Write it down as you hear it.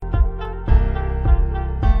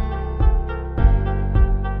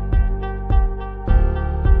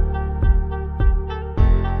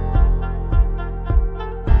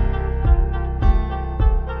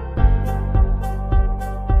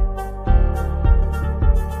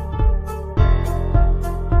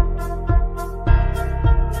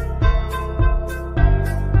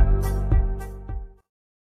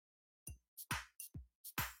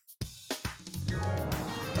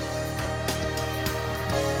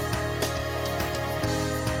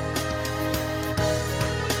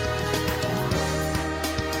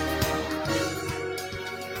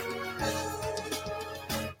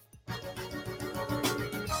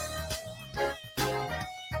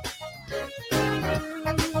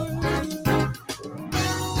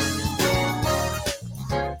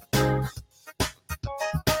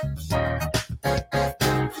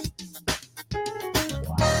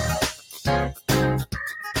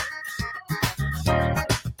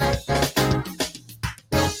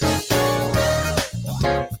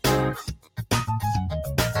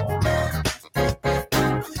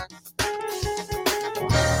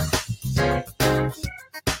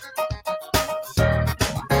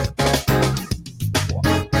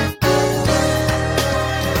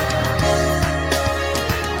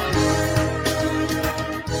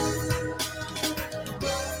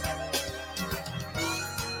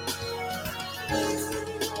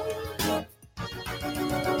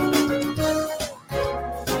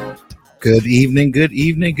Good evening, good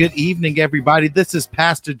evening, good evening, everybody. This is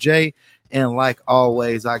Pastor Jay, and like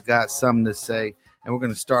always, I got something to say. And we're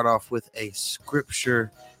going to start off with a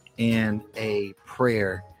scripture and a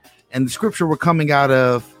prayer. And the scripture we're coming out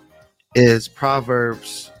of is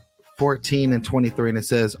Proverbs 14 and 23, and it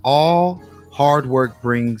says, "All hard work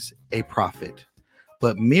brings a profit,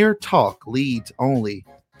 but mere talk leads only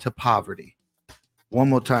to poverty."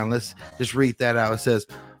 One more time, let's just read that out. It says,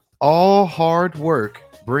 "All hard work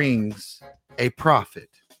brings a profit,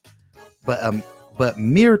 but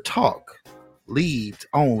mere talk leads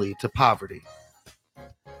only to poverty."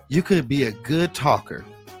 You could be a good talker,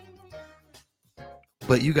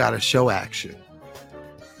 but you got to show action.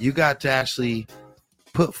 You got to actually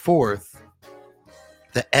put forth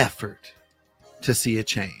the effort to see a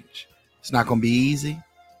change. It's not going to be easy,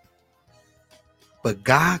 but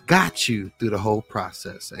God got you through the whole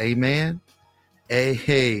process. Amen.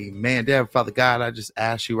 Hey, man, dear Father God, I just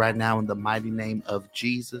ask you right now in the mighty name of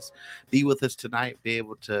Jesus, be with us tonight, be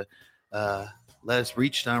able to let us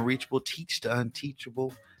reach the unreachable, teach the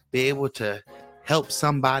unteachable, be able to help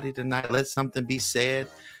somebody tonight. Let something be said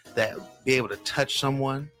that be able to touch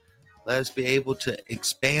someone. Let us be able to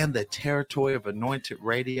expand the territory of Anointed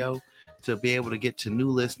Radio, to be able to get to new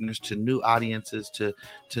listeners, to new audiences, to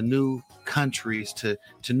new countries, to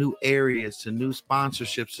new areas, to new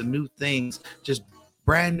sponsorships, to new things, just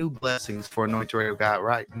brand new blessings for Anointed Radio. God,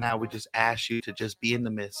 right now we just ask you to just be in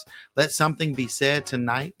the midst. Let something be said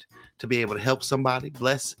tonight to be able to help somebody.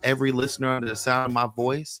 Bless every listener under the sound of my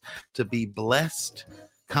voice to be blessed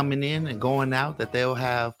coming in and going out, that they'll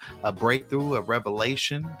have a breakthrough, a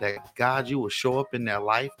revelation, that God, you will show up in their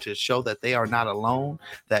life to show that they are not alone,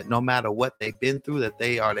 that no matter what they've been through, that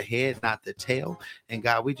they are the head, not the tail. And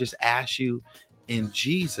God, we just ask you in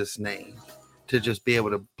Jesus' name to just be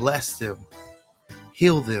able to bless them,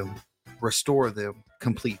 heal them, restore them,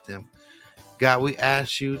 complete them. God, we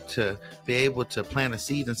ask you to be able to plant a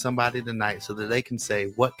seed in somebody tonight so that they can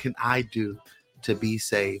say, what can I do to be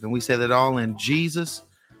saved? And we say that all in Jesus'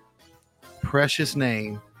 precious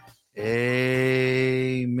name.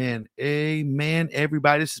 Amen. Amen.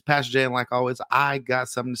 Everybody, this is Pastor Jay, and like always, I got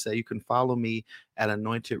something to say. You can follow me at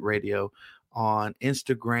Anointed Radio on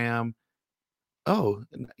Instagram. Oh,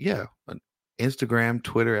 yeah. Instagram,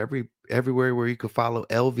 Twitter, everywhere where you can follow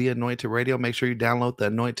LV Anointed Radio. Make sure you download the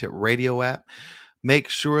Anointed Radio app. Make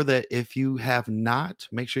sure that if you have not,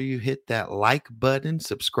 make sure you hit that like button,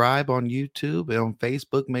 subscribe on YouTube and on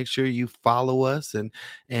Facebook. Make sure you follow us and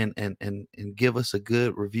give us a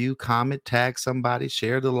good review, comment, tag somebody,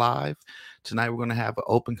 share the live. Tonight we're going to have an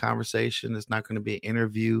open conversation. It's not going to be an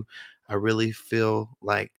interview. I really feel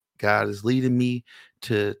like God is leading me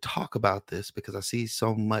to talk about this because I see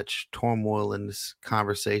so much turmoil in this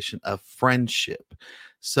conversation of friendship.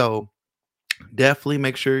 So definitely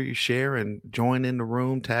make sure you share and join in the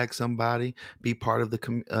room, tag somebody, be part of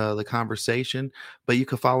the conversation. But you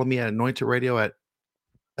can follow me at Anointed Radio at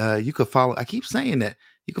you could follow, I keep saying that.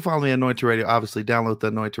 You can follow me at Anointed Radio. Obviously, download the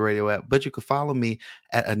Anointed Radio app. But you can follow me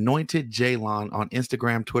at Anointed Jaylon on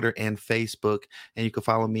Instagram, Twitter, and Facebook. And you can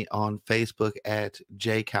follow me on Facebook at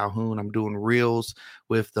Jay Calhoun. I'm doing reels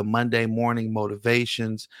with the Monday morning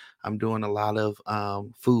motivations. I'm doing a lot of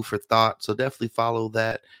food for thought. So definitely follow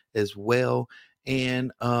that as well.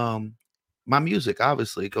 And my music,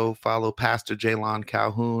 obviously, go follow Pastor Jaylon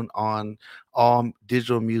Calhoun on all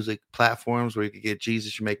digital music platforms where you can get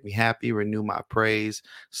Jesus, You Make Me Happy, Renew My Praise,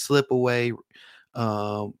 Slip Away,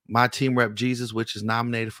 My Team Rep Jesus, which is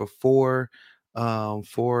nominated for four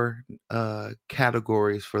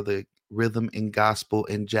categories for the Rhythm and Gospel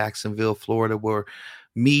in Jacksonville, Florida, where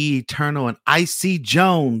Me Eternal and Icy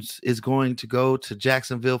Jones is going to go to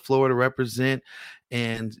Jacksonville, Florida, represent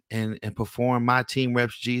and perform My Team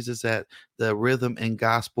Reps Jesus at the Rhythm and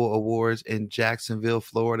Gospel Awards in Jacksonville,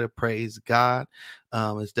 Florida. Praise God.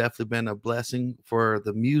 It's definitely been a blessing for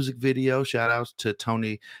the music video. Shout outs to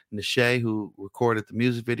Tony Nashe, who recorded the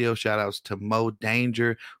music video. Shout outs to Mo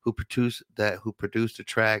Danger, who produced the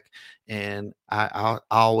track. And I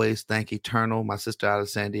always thank Eternal, my sister out of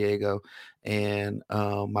San Diego, and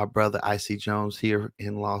my brother Icy Jones here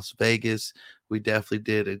in Las Vegas. We definitely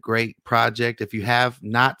did a great project. If you have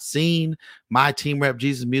not seen My Team Rep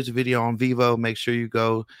Jesus music video on Vivo, make sure you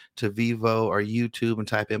go to Vivo or YouTube and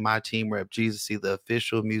type in My Team Rep Jesus. See the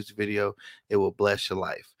official music video. It will bless your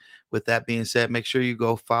life. With that being said, make sure you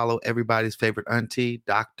go follow everybody's favorite auntie,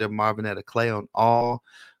 Dr. Marvinetta Clay, on all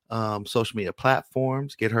social media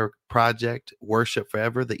platforms. Get her project Worship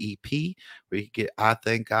Forever, the EP, where you get I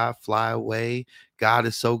Thank God, Fly Away, God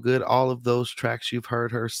Is So Good. All of those tracks you've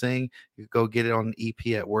heard her sing, you go get it on the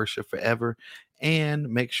EP at Worship Forever. And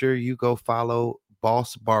make sure you go follow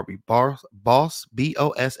Boss Barbie, boss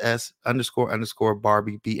BOSS _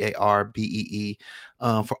 Barbie BARBEE,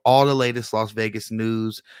 for all the latest Las Vegas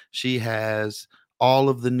news. She has all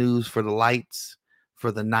of the news for the Lights,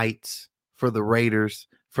 for the Knights, for the Raiders,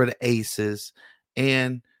 for the Aces,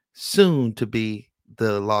 and soon to be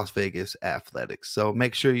the Las Vegas Athletics. So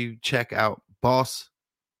make sure you check out Boss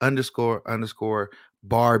 _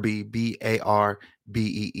 Barbie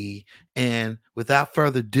BARBEE. And without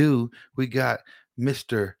further ado, we got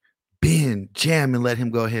Mr. Ben Jam, and let him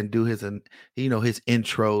go ahead and do his his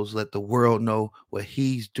intros. Let the world know what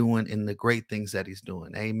he's doing and the great things that he's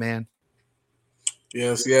doing. Amen.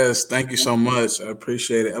 Yes. Thank you so much. I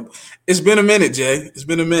appreciate it. It's been a minute, Jay. It's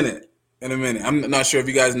been a minute. I'm not sure if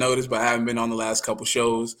you guys noticed, but I haven't been on the last couple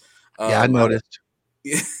shows. Yeah, I noticed.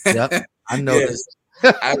 Yep, I noticed.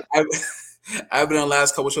 Yes. I've been on the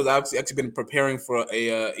last couple shows. I've actually been preparing for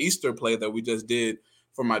a Easter play that we just did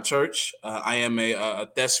for my church. I am a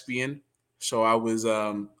thespian, so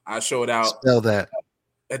I showed out. Spell that.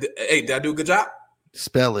 Hey, did I do a good job?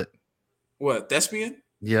 Spell it. What, thespian?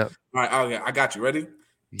 Yep. All right, okay, I got you. Ready?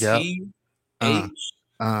 Yep. THESPIAN. Am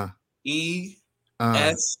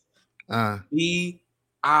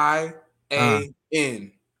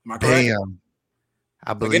I correct? Damn.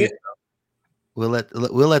 I believe it. We'll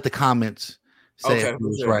let the comments say it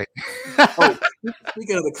was right.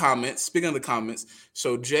 Speaking of the comments,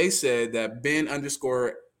 so Jay said that Ben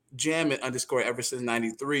 _ Jammin _ ever since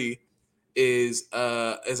 '93 is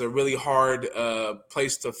a really hard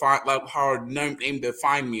place to find, like hard name to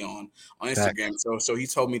find me on Instagram. So he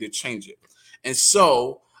told me to change it, and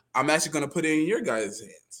so I'm actually going to put it in your guys'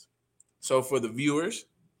 hands. So for the viewers,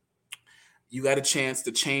 you got a chance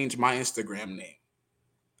to change my Instagram name.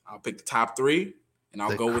 I'll pick the top 3, and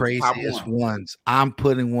I'll go with the top ones. I'm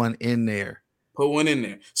putting one in there. Put one in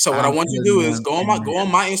there. So what I want you to do is go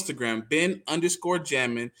on my Instagram, Ben _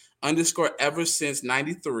 Jammin _ ever since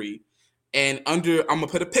 '93, and I'm gonna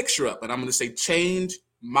put a picture up, and I'm gonna say change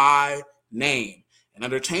my name. And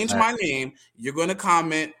under change my name, you're gonna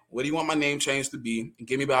comment what do you want my name changed to be, and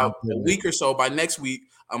give me about a week or so. By next week,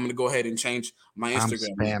 I'm gonna go ahead and change my Instagram.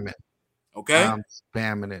 I'm spamming. Okay, I'm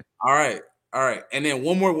spamming it. All right. And then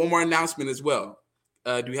one more announcement as well.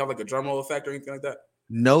 Do we have like a drum roll effect or anything like that?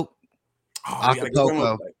 Nope.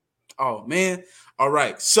 Oh man. All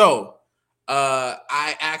right. So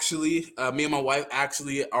I actually, me and my wife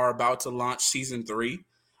actually are about to launch season 3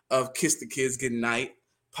 of Kiss the Kids Goodnight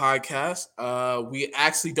podcast. We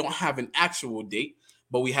actually don't have an actual date,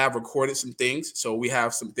 but we have recorded some things. So we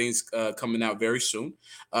have some things coming out very soon.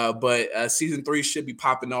 But season 3 should be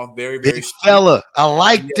popping off very, very big soon. Fella. I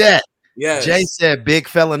like that. Yes. Jay said Big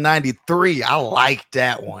Fella 93. I like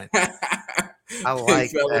that one. I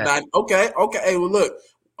like that. Okay. Hey, well, look,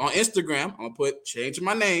 on Instagram, I'm going to put change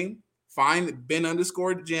my name, find Ben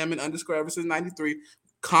 _ Jammin _ ever since '93,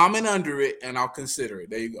 comment under it, and I'll consider it.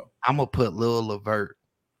 There you go. I'm going to put Lil Levert,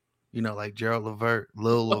 like Gerald Levert,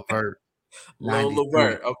 Lil Levert. Lil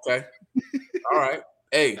Levert, okay. All right.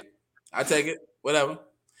 Hey, I take it. Whatever.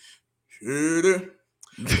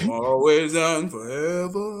 Always on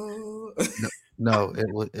forever. No,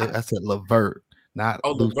 I said Levert, not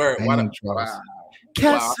Levert. Wow.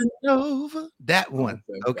 Casanova. That one.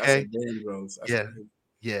 Okay.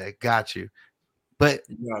 Yeah, got you. But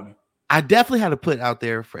I definitely had to put out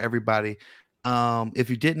there for everybody. If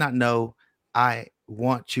you did not know, I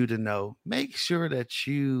want you to know, make sure that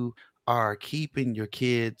you are keeping your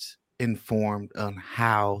kids informed on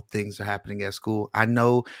how things are happening at school. I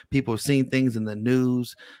know people have seen things in the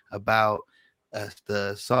news about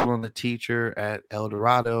the assault on the teacher at El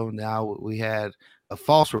Dorado. Now we had a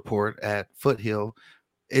false report at Foothill.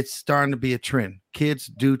 It's starting to be a trend. Kids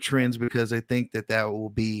do trends because they think that will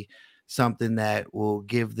be something that will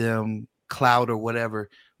give them clout or whatever.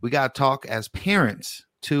 We got to talk as parents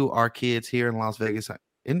to our kids here in Las Vegas.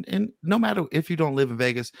 And no matter if you don't live in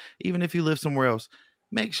Vegas, even if you live somewhere else,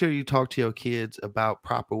 make sure you talk to your kids about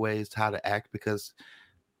proper ways how to act, because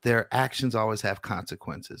their actions always have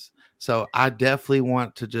consequences. So I definitely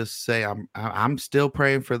want to just say I'm still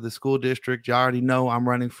praying for the school district. You already know I'm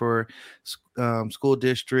running for school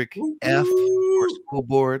district F for school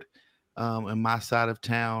board in my side of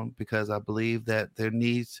town, because I believe that there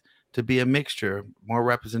needs to be a mixture, more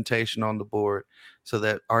representation on the board, so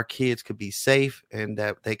that our kids could be safe and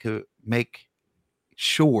that they could make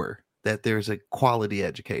sure that there's a quality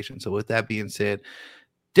education. So with that being said,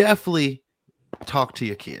 definitely talk to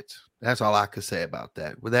your kids. That's all I could say about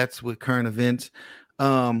that. Well, that's with current events.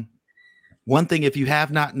 One thing, if you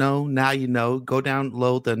have not known, now you know, go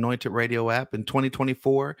download the Anointed Radio app. In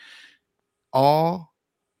 2024, all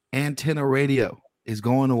antenna radio is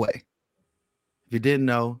going away. If you didn't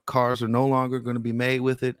know, cars are no longer going to be made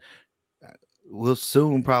with it. We'll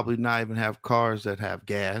soon probably not even have cars that have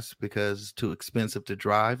gas because it's too expensive to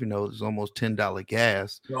drive. There's almost $10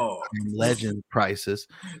 gas Oh, in Legend prices.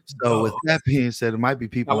 So with that being said, it might be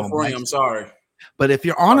people on California, bikes. I'm sorry. But if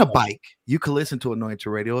you're on a bike, you can listen to Anointed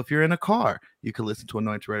Radio. If you're in a car, you can listen to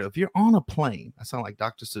Anointed Radio. If you're on a plane, I sound like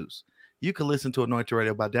Dr. Seuss. You can listen to Anointed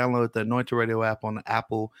Radio by downloading the Anointed Radio app on the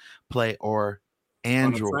Apple Play or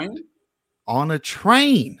Android. On a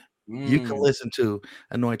train, you can listen to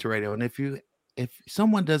Anointed Radio. And if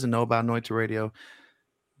someone doesn't know about Anointed Radio,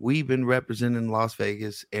 we've been representing the Las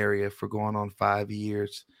Vegas area for going on 5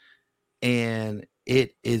 years, and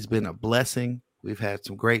it has been a blessing. We've had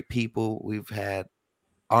some great people. We've had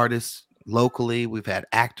artists locally. We've had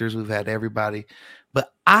actors. We've had everybody.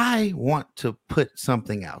 But I want to put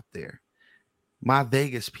something out there. My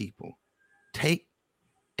Vegas people, take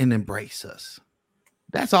and embrace us.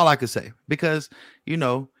 That's all I could say, because,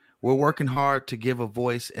 we're working hard to give a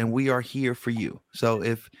voice, and we are here for you. So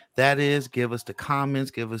if that is, give us the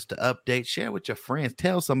comments, give us the update, share with your friends,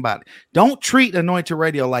 tell somebody. Don't treat Anointed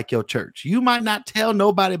Radio like your church. You might not tell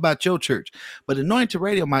nobody about your church, but Anointed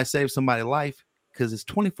Radio might save somebody's life, because it's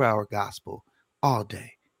 24-hour gospel all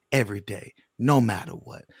day, every day, no matter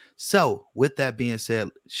what. So with that being said,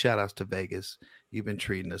 shout outs to Vegas. You've been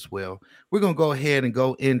treating us well. We're going to go ahead and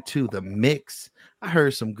go into the mix. I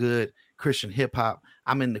heard some good Christian hip hop.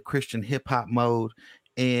 I'm in the Christian hip hop mode,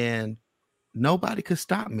 and nobody could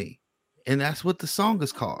stop me. And that's what the song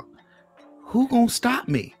is called. Who gonna stop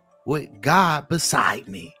me with God beside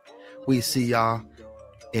me? We see y'all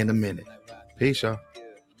in a minute. Peace, y'all.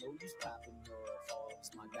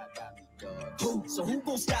 So who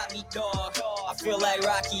gon' stop me, dog? I feel like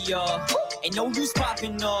Rocky, y'all. Ain't no use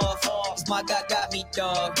popping off. Cause my God got me,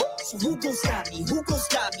 dog. So who gon' stop me? Who gon'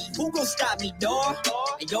 stop me? Who gon' stop me, dog?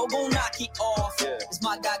 And yo gon' knock it off. Cause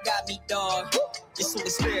my God got me, dog. This Holy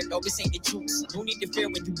Spirit, dog, this ain't the juice. No need to fear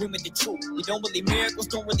when you women the truth. You don't believe miracles,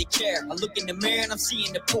 don't really care. I look in the mirror and I'm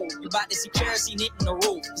seeing the pool. You about to see kerosene hitting the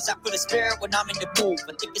roof. Cause I feel the spirit when I'm in the booth.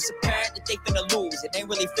 I think it's apparent that they finna lose. It ain't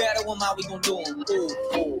really fair to them, how we gon' do them.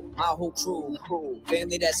 Ooh, my whole crew.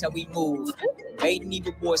 Family, that's how we move. Hating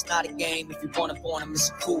evil boy, it's not a game. If you wanna born him, it's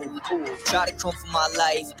cool. Try to come for my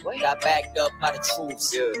life, got backed up by the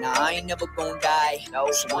troops. Now I ain't never gonna die,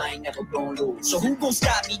 so I ain't never gonna lose. So who gon'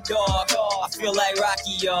 stop me, dog? I feel like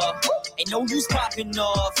Rocky, y'all. Ain't no use popping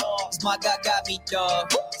off, cause my God got me,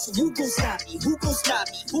 dog. So who gon' stop me? Who gon' stop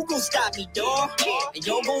me? Who gon' stop me, dog? And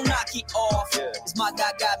yo gon' knock it off, cause my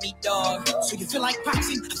God got me, dog. So you feel like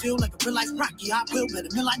boxing? I feel like a real life Rocky. I will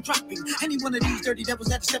let a mill I'm dropping. Any one of these dirty devils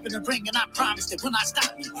that step in the ring, and I promise that when I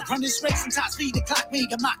stop me, I run this race and top speed to clock me.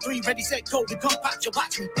 I'm not 3, ready, set, go, to come pop you,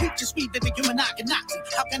 watch me. Beat your speed, baby, you and I can knock you.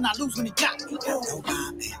 How can I lose when he got me? Oh,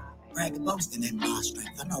 man. Bragging, boasting in my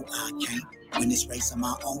strength. I know I can't win this race on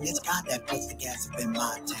my own. It's God that puts the gas up in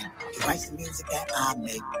my tank. He writes the music that I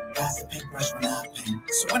make. God's the paintbrush when I paint.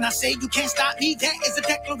 So when I say you can't stop me, that is a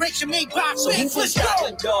declaration made by so who can stop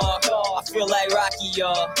me, dog? I feel like Rocky,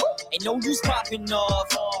 y'all. Ain't no use popping off,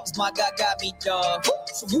 cause my God got me, dog.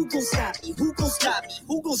 So who gon' stop me? Who gon' stop me?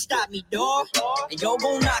 Who gon' stop me, dog? And yo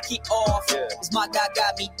gon' knock it off, cause my God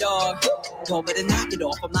got me, dog. Yo, better knock it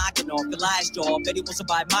off. I'm knocking off the lies, dog. Bet he wants to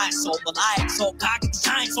buy my soul. The lions, so God get the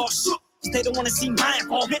giants all shook. They don't want to see my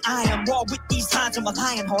involvement. I am raw with these times. I'm a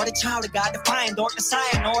lion-hearted child of God, defying darkness. I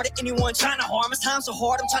ignore it. Anyone trying to harm us, time so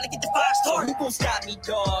hard. I'm trying to get the 5-star. Who gon' stop me,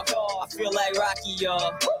 dog? I feel like Rocky,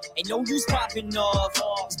 y'all. Ain't no use popping off,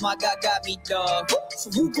 cause my God got me, dog.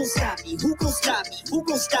 So who gon' stop me? Who gon' stop me? Who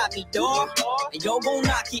gon' stop me, dog? And yo gon'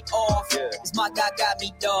 knock it off, cause my God got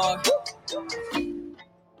me, dog.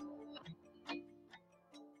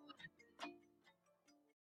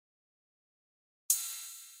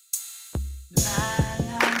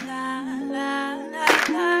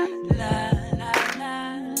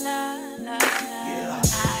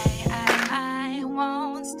 I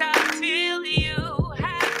won't stop till you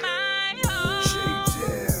have my own.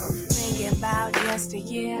 Thinking about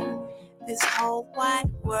yesteryear, this whole wide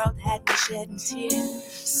world had me shedding tears.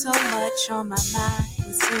 So much on my mind,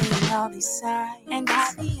 seeing all these signs, and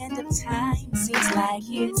how the end of time seems like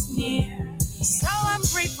it's near. So I'm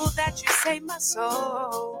grateful that you saved my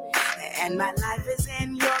soul, and my life is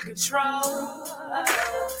in your control.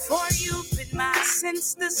 For you've been mine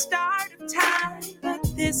since the start of time,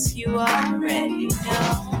 but this you already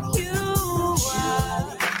know.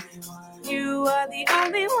 You are the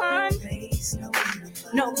only one,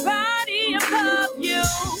 nobody above you.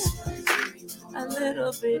 A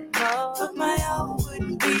little bit more of my own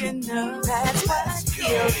wouldn't be enough. That's what I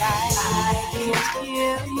feel like. I can't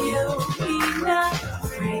give you enough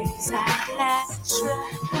praise.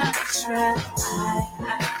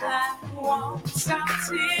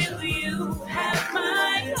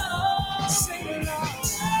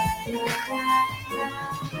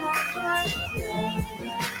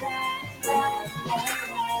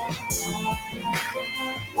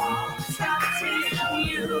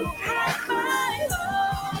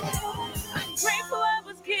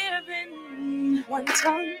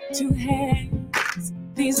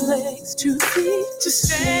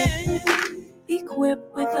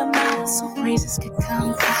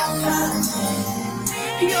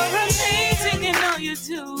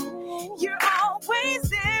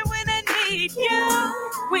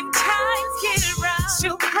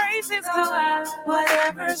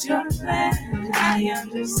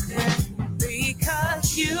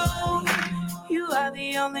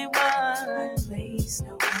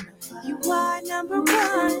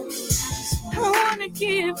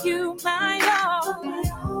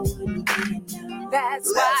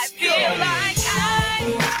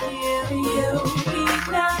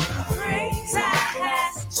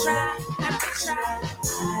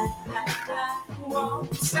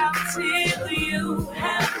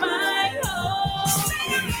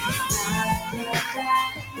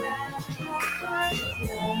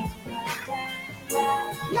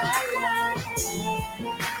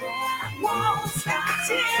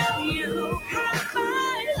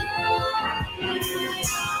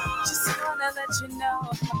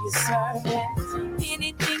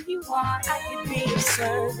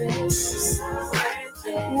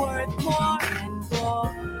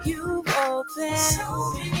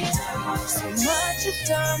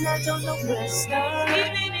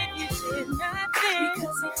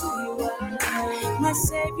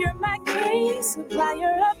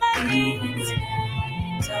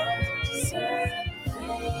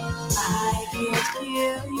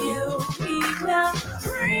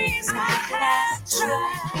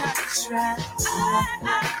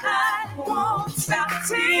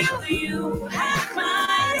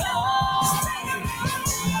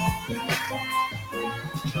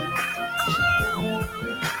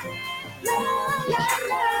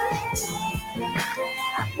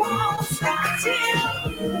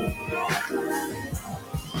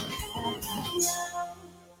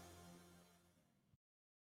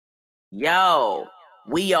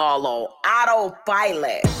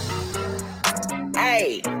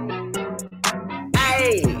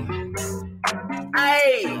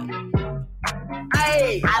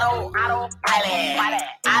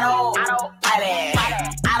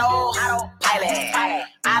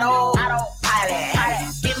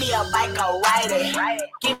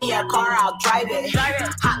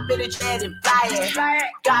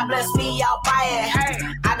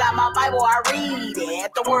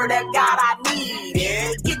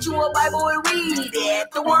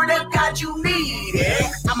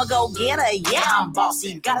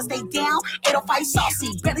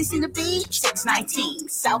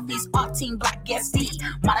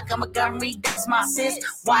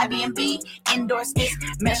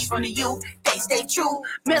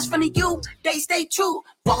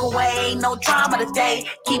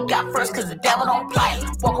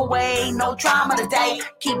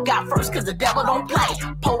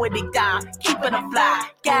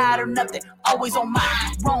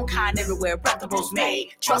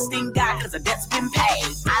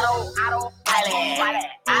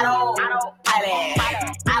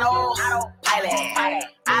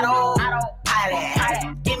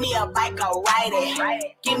 ride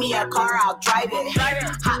it. Give me a car, I'll drive it.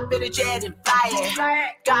 Hop in a jet and fly it.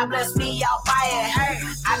 God bless me, I'll buy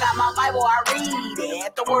it. I got my Bible, I read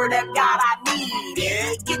it. The word of God, I need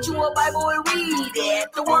it. Get you a Bible and read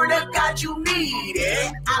it. The word of God, you need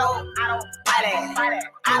it. I don't fight it.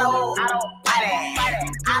 I don't fight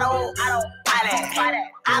it. I don't fight it.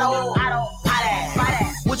 I don't fight it.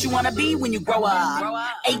 What you wanna be when you grow up?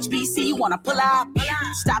 HBC, you wanna pull up?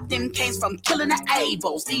 Stop them canes from killing the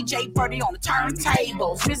Abels. DJ Birdie on the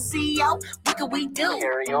turntables. Miss CEO, what can we do?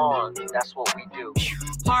 Carry on, that's what we do.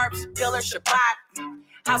 Harps, Diller, Shabbat.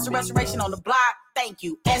 House of Restoration on the block. Thank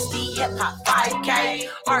you. SD Hip Hop 5K.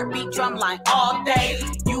 Heartbeat drumline all day.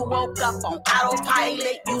 You woke up on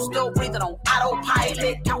autopilot. You still breathing on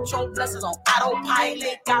autopilot. Count your blessings on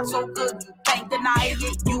autopilot. God so good you can't deny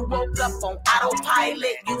it. You woke up on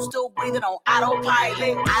autopilot. You still breathing on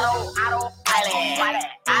autopilot. Autopilot.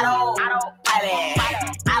 Autopilot.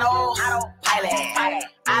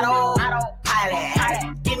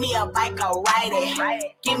 Give me a bike, I'll ride write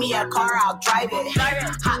it. Give me a car, I'll drive it.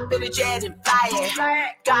 Hop in a jet and fly it.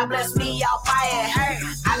 God bless me, I'll buy it.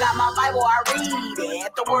 I got my Bible, I read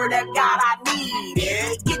it. The word of God, I need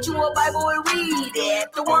it. Get you a Bible and read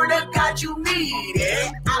it. The word of God, you need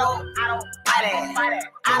it. I don't fight it.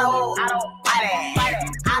 I don't fight it.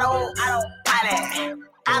 I don't fight it.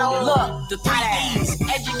 I don't look, the 3 E's,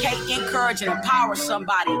 educate, encourage, and empower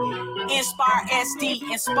somebody. Inspire SD,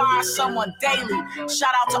 inspire someone daily.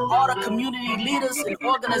 Shout out to all the community leaders and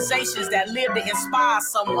organizations that live to inspire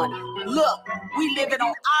someone. Look, we living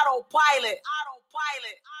on autopilot.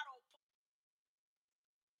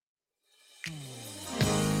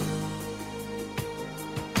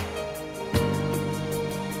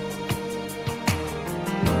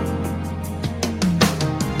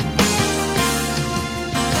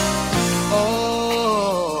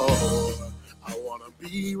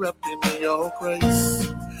 Be wrapped in your grace.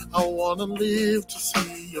 I wanna live to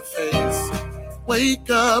see your face. Wake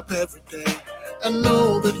up every day and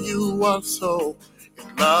know that you are so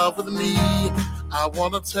in love with me. I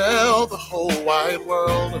wanna tell the whole wide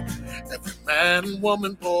world, every man,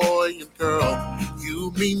 woman, boy, and girl,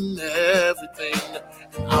 you mean everything.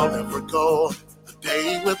 And I'll never go a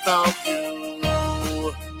day without you.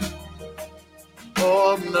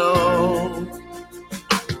 Oh no.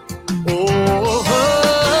 Oh,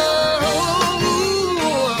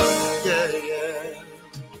 yeah.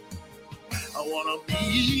 I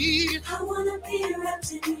wanna be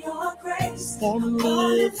wrapped in your grace. Wanna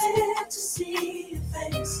live to see your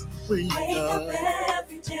face. Wake up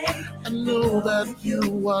every day. I know that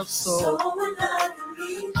you are so in love with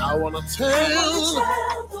me. I wanna tell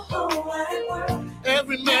the whole wide world,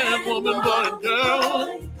 every man, woman, boy, and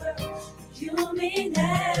girl, you mean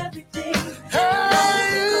everything. Hey,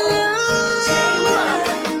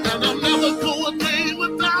 and I'll never go a day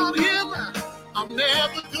without him. I'll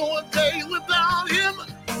never go a day without him.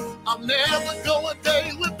 I'll never go a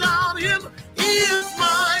day without him. He is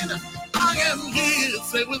mine. I am his.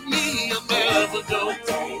 Say with me, I'll never go a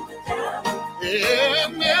day without him. Yeah,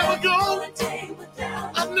 I'll never go a day without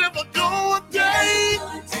him. I'll never go a day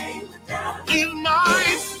without him. He's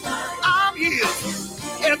mine. I'm his.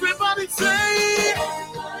 Everybody say,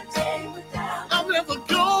 I'll never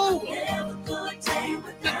go.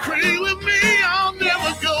 Decree with me, I'll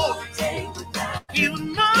never go.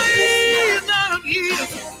 Even mine, I'm here.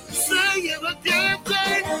 Say it again,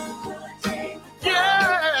 say,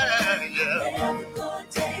 yeah.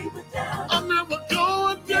 I'll never go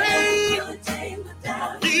a day.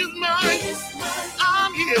 He's mine,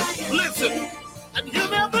 I'm here. Listen, and you'll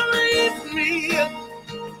never leave me.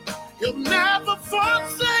 He'll never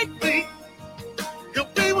forsake me. He'll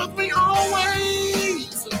be with me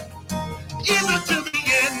always, even to the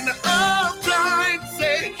end of time.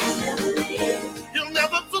 Say, he'll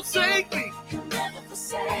never forsake me.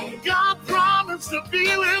 God promised to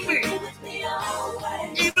be with me,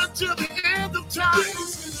 even to the end of time.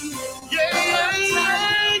 Yeah.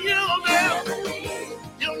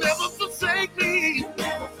 You'll never forsake me.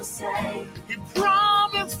 He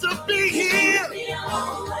promised to be here,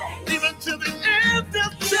 even to the end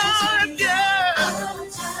of time, yeah.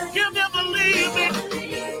 He'll never leave me.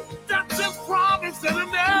 That's his promise that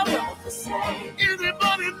he'll never.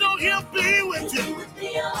 Anybody know he'll be with you?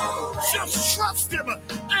 Just trust him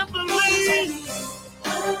and believe.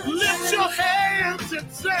 Lift your hands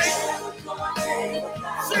and say,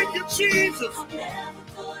 thank you, Jesus,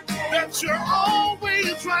 that you're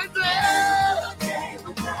always right there.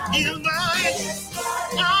 You're mine.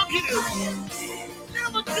 I'm here.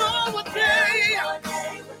 Never go a day.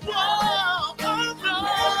 Whoa, oh no.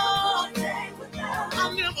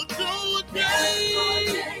 I'll never go a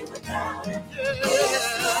day.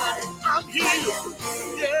 Yeah, I'm here.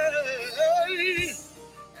 Yeah.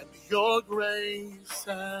 And your grace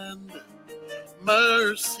and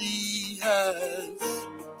mercy has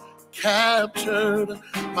captured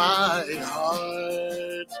my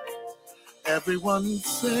heart. Everyone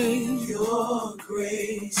say, your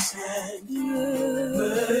grace and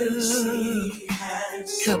mercy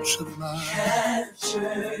has captured my heart.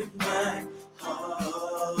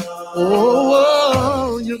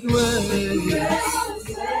 Oh, your grace.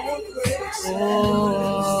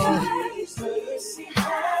 Oh,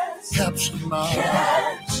 captured my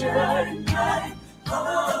heart.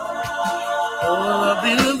 Oh, I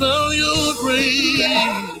believe on your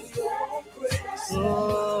grace.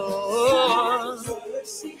 Oh,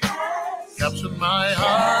 captured my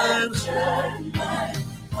heart.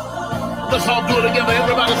 Let's all do it together.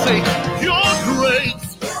 Everybody say, your grace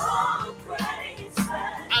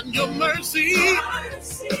and your mercy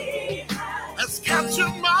has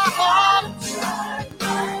captured my heart.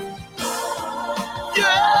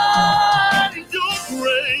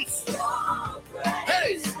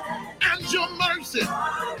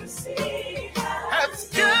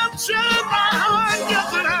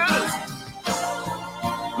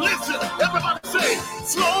 Everybody say,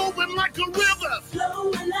 flowing like a river.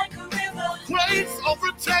 Flowing like a river. Grace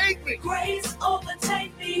overtake me. Grace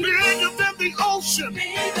overtake me. Bigger than the ocean.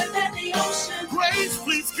 Bigger than the ocean. Grace,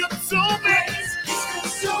 please consume me. Grace, please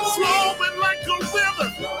consume me. Flowing like a river.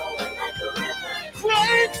 Flowing like a river.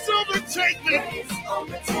 Grace overtake me. Grace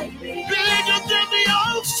overtake me. Bigger than the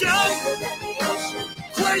ocean. Bigger than the ocean.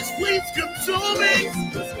 Grace, please consume me.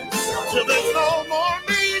 Please consume Till me. there's no more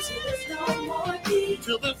need. Till there's no more need.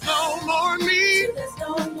 Till there's no more need. Till there's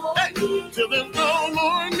no more Hey, need. till there's no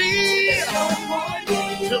more need. No more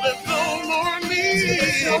need. Till there's no more No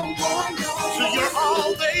need. more need. Till you're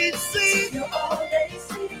all they see. You're all they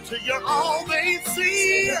see. Till you're all they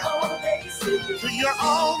see. You're all they see. Till you're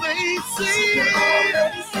all they see. You're all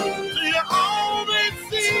they see. Till you're all they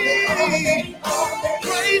see.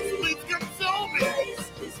 Grace, please console me.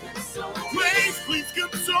 Grace, please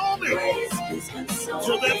console me.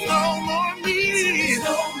 Till there's no more need.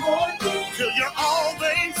 Till you're all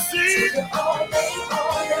they see.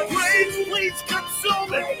 Grace, please console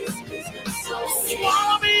me.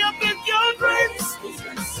 Swallow me up in your grace.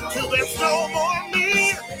 Till there's no more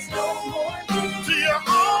need. Till you're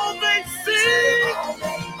all they see.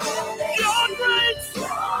 Your grace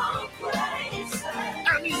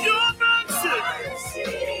and your mercy.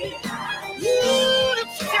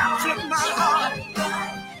 It's captured my heart.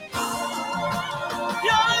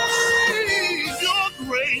 Yeah, your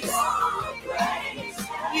grace.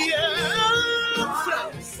 Yes.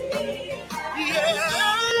 Yes.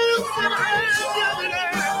 And I give it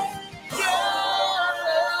out.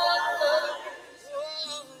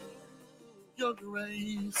 Your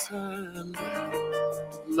grace and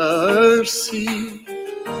mercy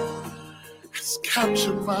has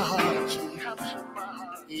captured my heart.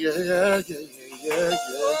 Yeah.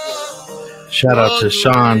 Shout out to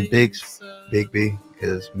Sean Bigby,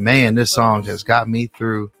 because man, this song has got me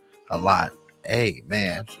through a lot. Hey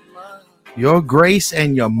man, your grace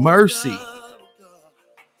and your mercy.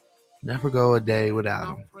 Never go a day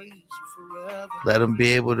without him. Let him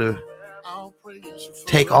be able to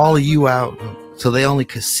take all of you out so they only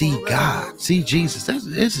could see God, see Jesus.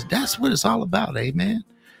 That's what it's all about, amen.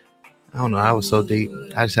 I don't know, I was so deep.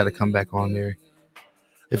 I just had to come back on there.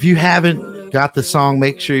 If you haven't got the song,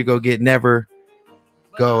 make sure you go get Never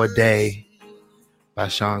Go a Day by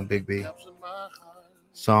Sean Bigby.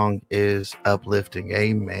 Song is uplifting.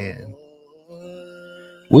 Amen.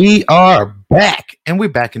 We are back, and we're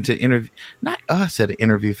back into interview. Not us at an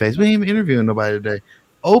interview phase. We ain't even interviewing nobody today.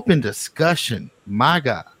 Open discussion. My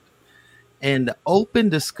God. And the open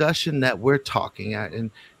discussion that we're talking at,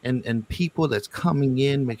 and people that's coming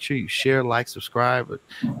in, make sure you share, like, subscribe,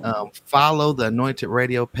 follow the Anointed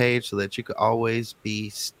Radio page so that you can always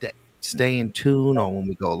be stay in tune on when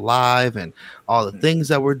we go live and all the things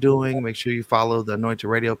that we're doing. Make sure you follow the Anointed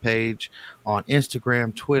Radio page on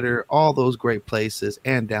Instagram, Twitter, all those great places,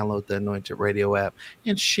 and download the Anointed Radio app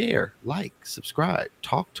and share, like, subscribe,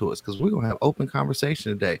 talk to us, because we're going to have open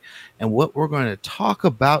conversation today. And what we're going to talk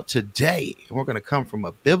about today, and we're going to come from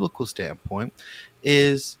a biblical standpoint,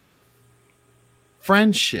 is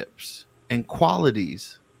friendships and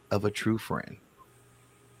qualities of a true friend.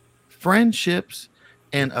 Friendships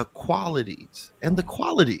and the qualities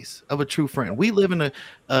of a true friend. We live in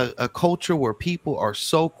a culture where people are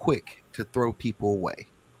so quick to throw people away.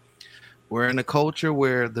 We're in a culture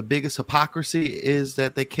where the biggest hypocrisy is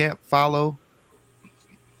that they can't follow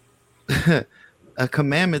a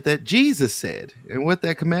commandment that Jesus said. And what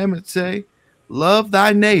that commandment say? Love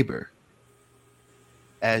thy neighbor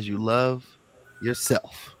as you love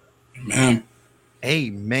yourself.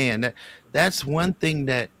 Amen. That's one thing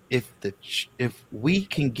that if we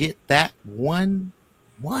can get that one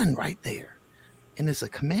right there, and it's a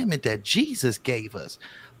commandment that Jesus gave us,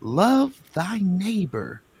 love thy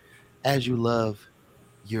neighbor as you love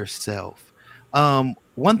yourself.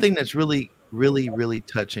 One thing that's really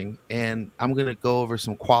touching, and I'm going to go over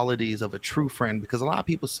some qualities of a true friend, because a lot of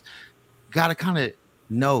people got to kind of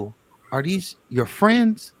know, are these your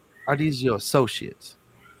friends? Are these your associates?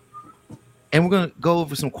 And we're going to go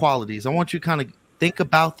over some qualities. I want you to kind of think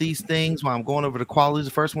about these things while I'm going over the qualities.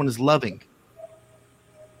 The first one is loving.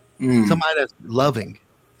 Somebody that's loving.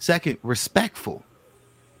 Second, respectful.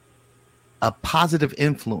 A positive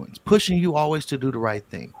influence, pushing you always to do the right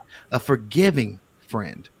thing. A forgiving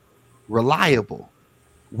friend. Reliable.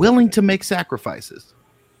 Willing to make sacrifices.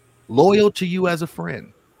 Loyal to you as a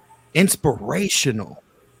friend. Inspirational.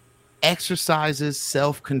 Exercises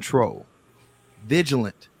self-control.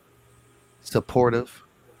 Vigilant. Supportive.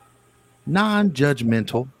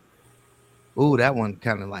 Non-judgmental. Ooh, that one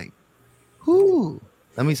kind of like, whoo.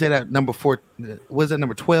 Let me say that number 4. Was that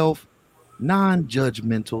number 12?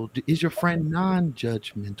 non-judgmental. Is your friend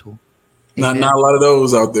non-judgmental? Not a lot of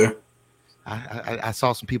those out there. I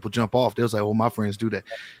saw some people jump off. They was like, "Well, my friends do that."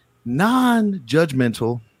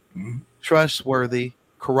 Non-judgmental, trustworthy,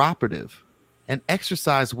 cooperative, and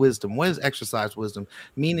exercise wisdom. What is exercise wisdom?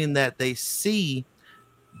 Meaning that they see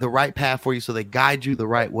the right path for you, so they guide you the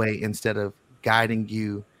right way instead of guiding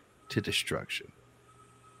you to destruction.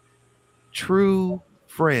 True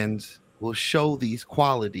friends will show these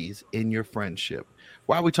qualities in your friendship.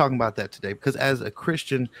 Why are we talking about that today? Because as a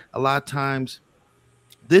Christian, a lot of times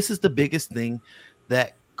this is the biggest thing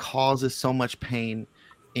that causes so much pain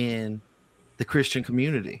in the Christian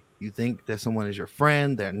community. You think that someone is your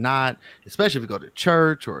friend, they're not, especially if you go to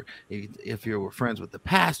church, or if you were friends with the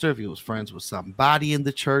pastor, if you was friends with somebody in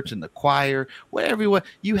the church, in the choir, whatever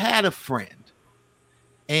you had a friend.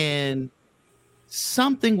 And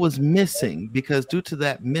something was missing, because due to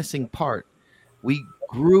that missing part, we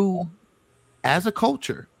grew as a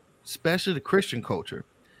culture, especially the Christian culture,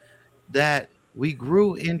 that we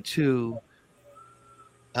grew into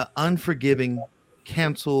an unforgiving,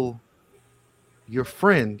 cancel your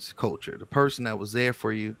friends culture, the person that was there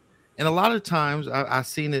for you. And a lot of times I've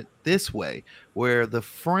seen it this way, where the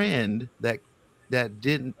friend that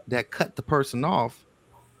cut the person off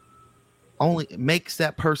only makes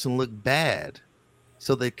that person look bad,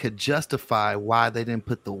 so they could justify why they didn't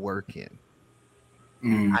put the work in.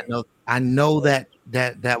 I know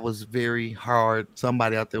that was very hard.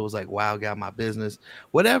 Somebody out there was like, "Wow, got my business."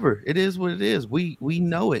 Whatever, it is what it is. We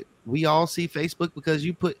know it. We all see Facebook, because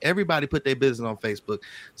everybody put their business on Facebook,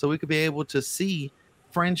 so we could be able to see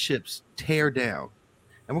friendships tear down.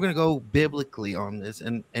 And we're going to go biblically on this,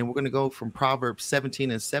 and we're going to go from Proverbs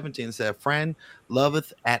 17:17. It says, "A friend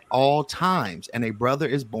loveth at all times, and a brother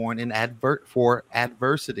is born in for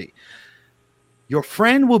adversity." Your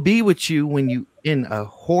friend will be with you when you in a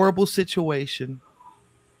horrible situation,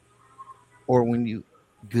 or when you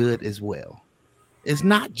good as well. It's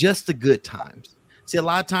not just the good times. See, a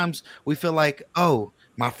lot of times we feel like, oh,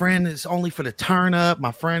 my friend is only for the turn up.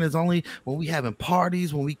 My friend is only when we having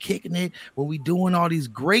parties, when we kicking it, when we doing all these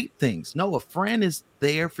great things. No, a friend is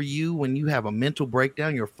there for you when you have a mental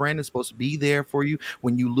breakdown. Your friend is supposed to be there for you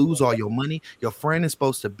when you lose all your money. Your friend is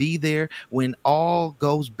supposed to be there when all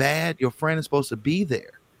goes bad. Your friend is supposed to be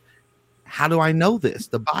there. How do I know this?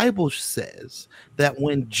 The Bible says that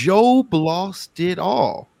when Job lost it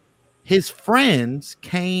all, his friends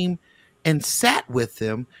came and sat with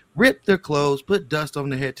him, ripped their clothes, put dust on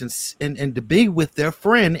their heads, and to be with their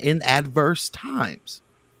friend in adverse times.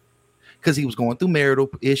 Because he was going through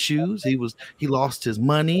marital issues. He lost his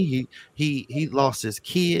money. He lost his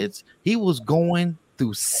kids. He was going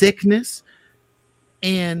through sickness.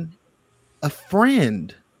 And a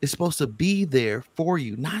friend is supposed to be there for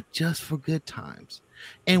you, not just for good times.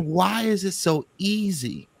 And why is it so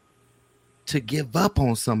easy to give up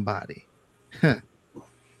on somebody?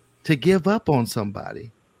 To give up on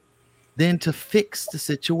somebody than to fix the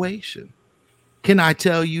situation. Can I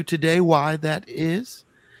tell you today why that is?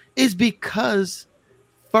 It's because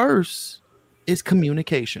first is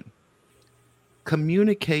communication.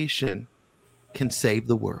 Communication can save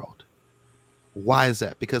the world. Why is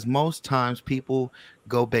that? Because most times people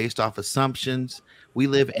go based off assumptions. We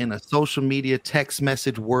live in a social media text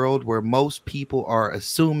message world where most people are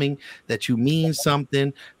assuming that you mean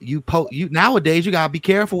something. Nowadays you gotta be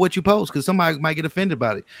careful what you post, because somebody might get offended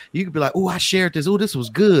by it. You could be like, "Oh, I shared this. Oh, this was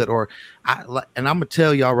good." And I'm gonna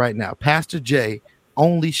tell y'all right now, Pastor Jay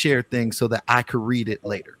only shared things so that I could read it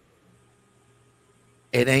later.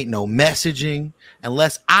 It ain't no messaging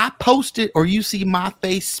unless I post it or you see my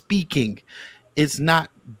face speaking. It's not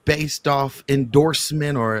based off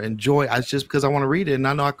endorsement or enjoy. It's just because I want to read it, and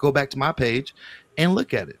I know I can go back to my page and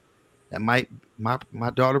look at it. That might my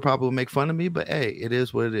daughter probably will make fun of me, but hey, it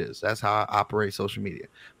is what it is. That's how I operate social media.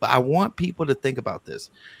 But I want people to think about this.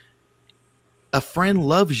 A friend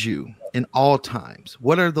loves you in all times.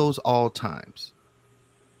 What are those all times?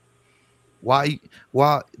 Why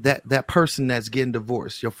that person that's getting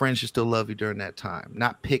divorced, your friend should still love you during that time,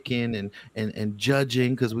 not picking and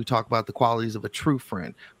judging, because we talk about the qualities of a true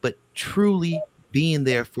friend, but truly being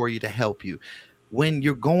there for you to help you when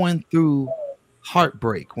you're going through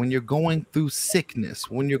heartbreak, when you're going through sickness,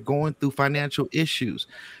 when you're going through financial issues.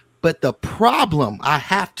 But the problem, I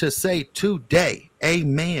have to say today,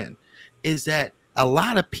 amen, is that a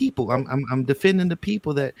lot of people, I'm defending the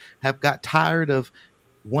people that have got tired of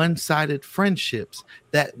one-sided friendships,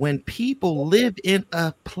 that when people live in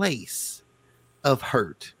a place of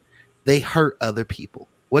hurt, they hurt other people.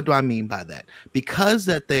 What do I mean by that? Because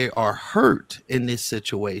that they are hurt in this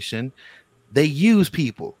situation, they use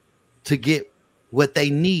people to get what they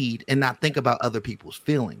need and not think about other people's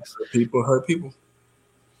feelings. People hurt people.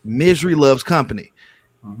 Misery loves company.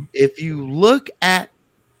 If you look at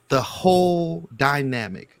the whole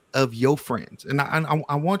dynamic of your friends, and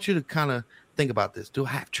I want you to kind of think about this. Do I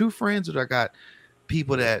have true friends, or do I got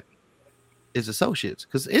people that is associates?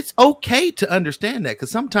 Because it's okay to understand that,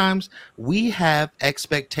 because sometimes we have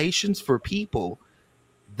expectations for people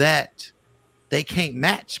that they can't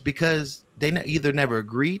match because they either never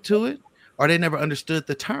agreed to it or they never understood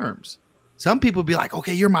the terms. Some people be like,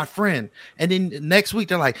 okay, you're my friend. And then next week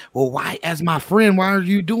they're like, well, why, as my friend, why are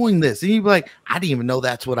you doing this? And you be like, I didn't even know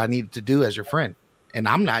that's what I needed to do as your friend. And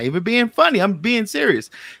I'm not even being funny. I'm being serious.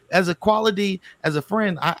 As a quality, as a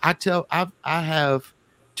friend, I have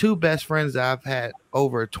two best friends that I've had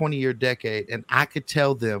over a 20-year decade. And I could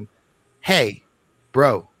tell them, hey,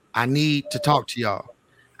 bro, I need to talk to y'all.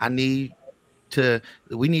 we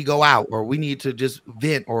need to go out, or we need to just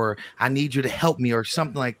vent, or I need you to help me, or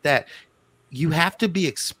something like that. You have to be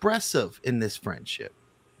expressive in this friendship.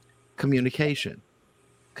 Communication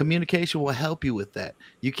will help you with that.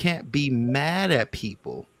 You can't be mad at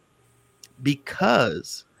people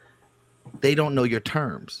because they don't know your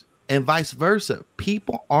terms, and vice versa.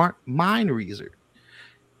 People aren't mind readers.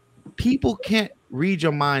 People can't read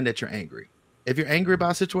your mind that you're angry. If you're angry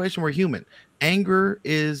about a situation, we're human. Anger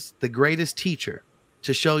is the greatest teacher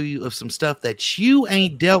to show you of some stuff that you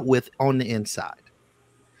ain't dealt with on the inside.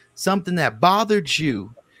 Something that bothered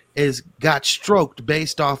you got stroked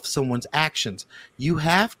based off someone's actions. You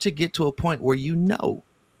have to get to a point where you know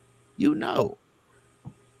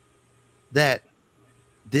that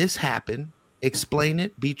this happened. Explain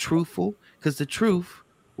it, be truthful, because the truth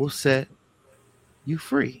will set you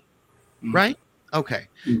free. Right? Okay.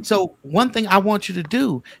 So one thing I want you to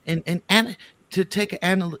do, and to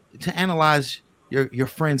analyze your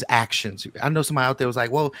friend's actions. I know somebody out there was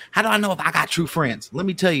like, well, how do I know if I got true friends? Let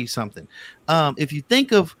me tell you something. If you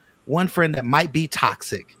think of one friend that might be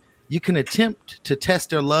toxic, you can attempt to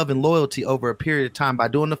test their love and loyalty over a period of time by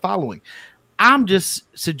doing the following. I'm just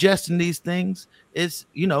suggesting these things. Is,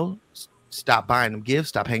 stop buying them gifts,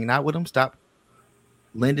 stop hanging out with them, stop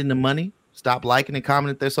lending them money, stop liking and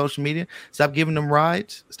commenting their social media, stop giving them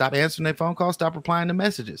rides, stop answering their phone calls, stop replying to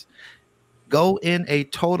messages. Go in a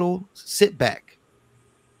total sit back.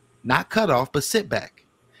 Not cut off, but sit back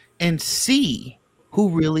and see who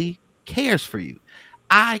really cares for you.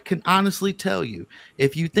 I can honestly tell you,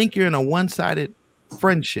 if you think you're in a one-sided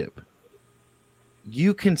friendship,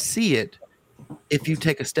 you can see it if you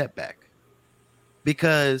take a step back.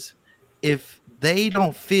 Because if they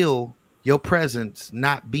don't feel your presence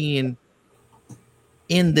not being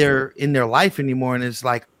in their life anymore, and it's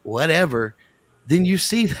like, whatever, then you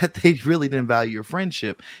see that they really didn't value your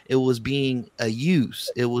friendship. It was being a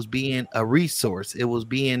use. It was being a resource. It was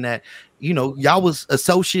being that, y'all was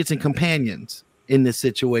associates and companions in this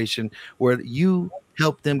situation where you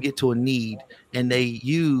helped them get to a need, and they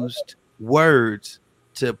used words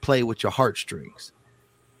to play with your heartstrings.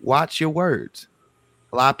 Watch your words.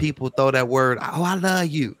 A lot of people throw that word, oh, I love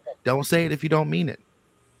you. Don't say it if you don't mean it.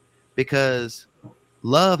 Because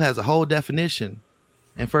love has a whole definition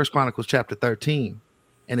in 1 Chronicles chapter 13.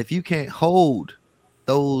 And if you can't hold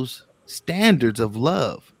those standards of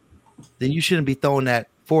love, then you shouldn't be throwing that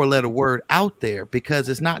 4-letter word out there, because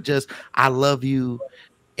it's not just I love you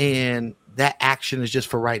and that action is just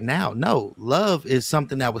for right now. No, love is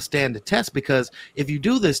something that will stand the test, because if you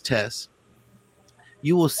do this test,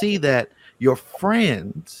 you will see that your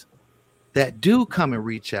friends that do come and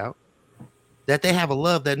reach out, that they have a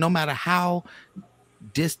love that no matter how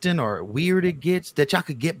distant or weird it gets, that y'all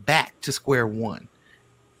could get back to square one.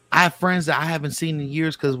 I have friends that I haven't seen in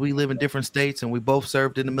years because we live in different states and we both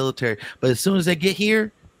served in the military. But as soon as they get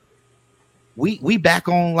here, we back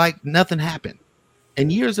on like nothing happened.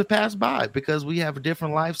 And years have passed by because we have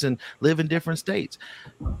different lives and live in different states.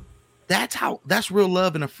 That's real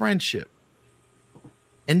love in a friendship.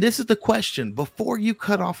 And this is the question before you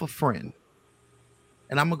cut off a friend.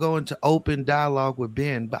 And I'm going to go into open dialogue with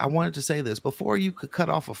Ben, but I wanted to say this before you could cut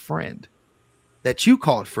off a friend that you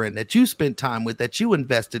called friend, that you spent time with, that you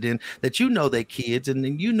invested in, that you know their kids, and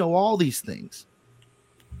then you know all these things.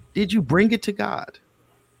 Did you bring it to God?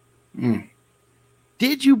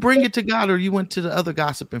 Did you bring it to God, or you went to the other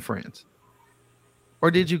gossiping friends?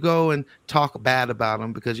 Or did you go and talk bad about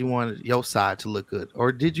them because you wanted your side to look good?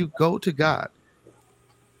 Or did you go to God?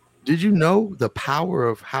 Did you know the power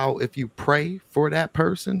of how, if you pray for that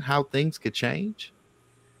person, how things could change?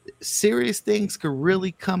 Serious things could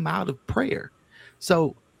really come out of prayer.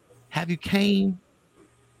 So have you came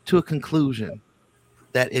to a conclusion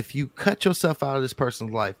that if you cut yourself out of this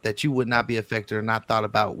person's life, that you would not be affected or not thought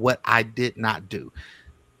about what I did not do.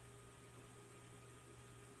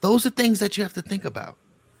 Those are things that you have to think about,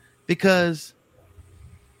 because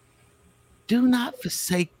do not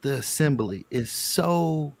forsake the assembly is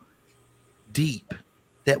so deep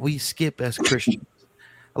that we skip as Christians.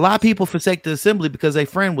 A lot of people forsake the assembly because a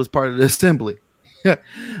friend was part of the assembly.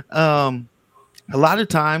 A lot of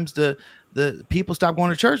times the people stop going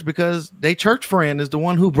to church because their church friend is the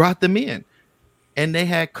one who brought them in. And they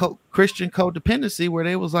had Christian codependency where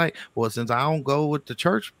they was like, well, since I don't go with the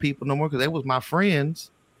church people no more because they was my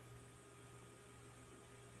friends.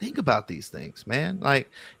 Think about these things, man. Like,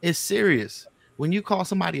 it's serious. When you call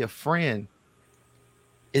somebody a friend,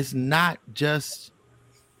 it's not just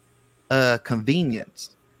a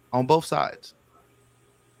convenience on both sides.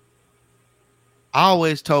 I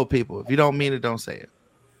always told people, if you don't mean it, don't say it.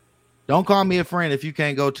 Don't call me a friend if you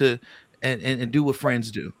can't go to and do what friends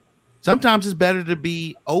do. Sometimes it's better to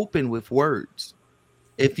be open with words.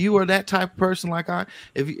 If you are that type of person like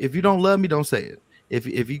if you don't love me, don't say it.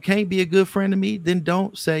 If you can't be a good friend to me, then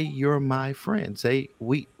don't say you're my friend. Say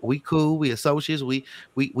we cool, we associates, we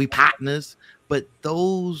partners. But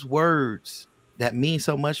those words that mean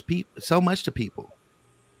so much to people.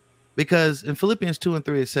 Because in Philippians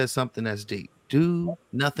 2:3 it says something that's deep. Do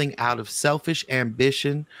nothing out of selfish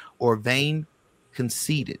ambition or vain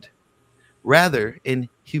conceited. Rather, in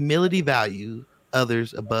humility, value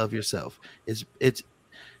others above yourself. It's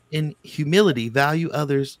in humility, value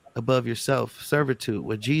others above yourself. Servitude,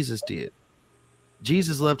 what Jesus did.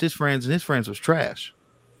 Jesus loved his friends, and his friends was trash.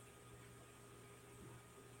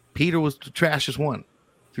 Peter was the trashiest one.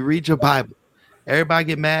 If you read your Bible, everybody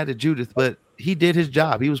get mad at Judas, but he did his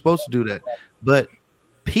job. He was supposed to do that. But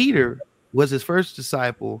Peter was his first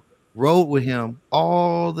disciple, rode with him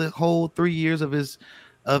all the whole 3 years of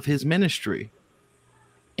his ministry,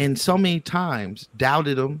 and so many times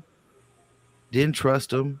doubted him, didn't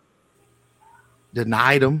trust him,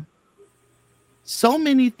 denied him. So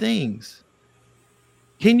many things.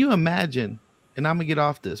 Can you imagine? And I'm gonna get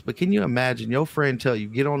off this, but can you imagine your friend tell you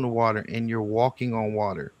get on the water and you're walking on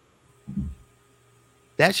water?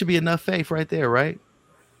 That should be enough faith right there, right?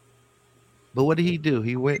 But what did he do?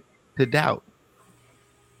 He went to doubt.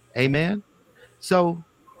 Amen. So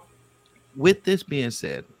with this being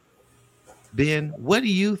said, Ben, what do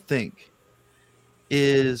you think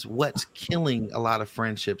is what's killing a lot of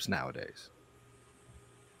friendships nowadays?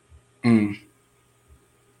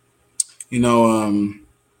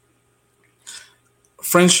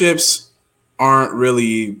 Friendships aren't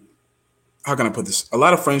really, how can I put this? A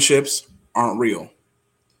lot of friendships aren't real.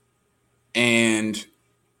 And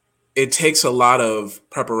it takes a lot of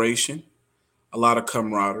preparation, a lot of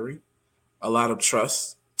camaraderie, a lot of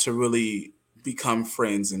trust to really become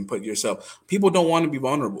friends and put yourself. People don't want to be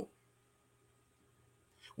vulnerable.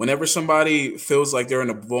 Whenever somebody feels like they're in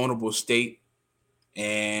a vulnerable state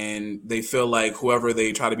and they feel like whoever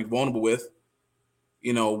they try to be vulnerable with,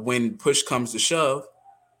 when push comes to shove,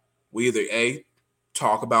 we either A,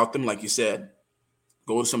 talk about them, like you said,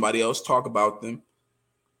 go to somebody else, talk about them,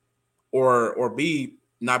 or B,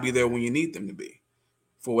 not be there when you need them to be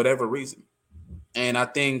for whatever reason. And I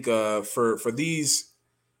think for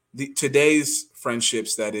today's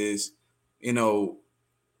friendships, that is,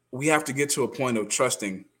 we have to get to a point of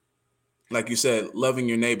trusting, like you said, loving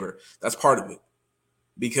your neighbor. That's part of it.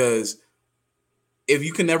 Because if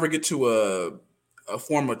you can never get to a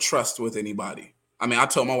form of trust with anybody, I mean, I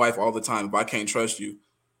tell my wife all the time, if I can't trust you,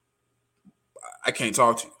 I can't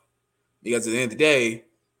talk to you. Because at the end of the day,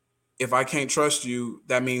 if I can't trust you,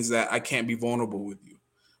 that means that I can't be vulnerable with you,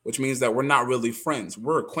 which means that we're not really friends.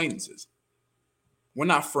 We're acquaintances. We're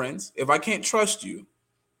not friends. If I can't trust you,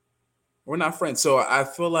 we're not friends. So I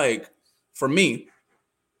feel like for me,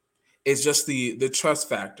 it's just the trust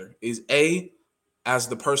factor is A, as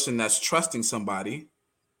the person that's trusting somebody,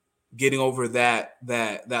 getting over that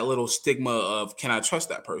little stigma of can I trust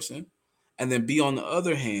that person? And then B, on the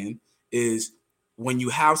other hand, is when you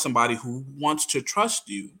have somebody who wants to trust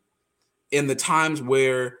you in the times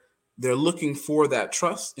where they're looking for that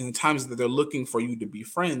trust, in the times that they're looking for you to be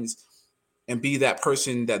friends and be that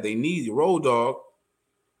person that they need, your road dog,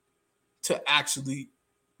 to actually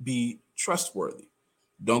be trustworthy.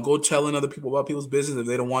 Don't go telling other people about people's business if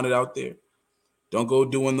they don't want it out there. Don't go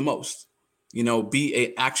doing the most. Be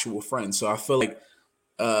an actual friend. So I feel like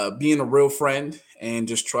being a real friend and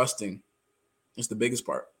just trusting is the biggest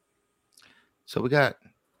part. So we got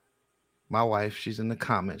my wife. She's in the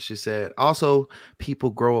comments. She said, also, people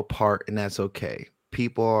grow apart and that's okay.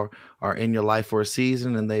 People are in your life for a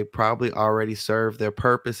season and they probably already served their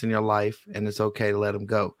purpose in your life and it's okay to let them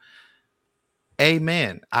go.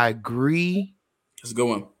 Amen. I agree. Let's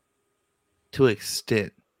go on. To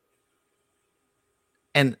extent.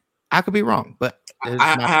 And I could be wrong, but I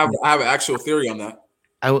have an actual theory on that.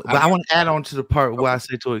 I want to add on to the part where I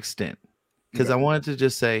say to extent, because I wanted to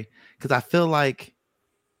just say, because I feel like,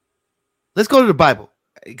 let's go to the Bible,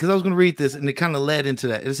 because I was going to read this and it kind of led into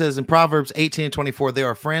that. It says in Proverbs 18:24, there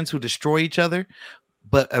are friends who destroy each other,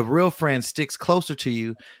 but a real friend sticks closer to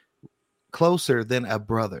you, closer than a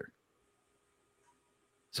brother.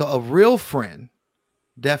 So a real friend,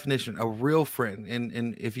 definition, a real friend,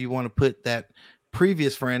 and if you want to put that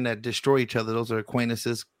previous friend that destroy each other, those are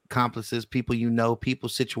acquaintances, accomplices, people you know, people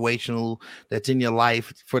situational that's in your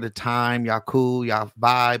life for the time, y'all cool, y'all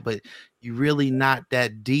vibe, but you really not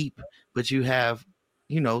that deep, but you have,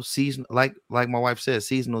 season, like my wife says,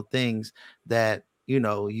 seasonal things that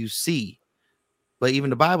you see. But even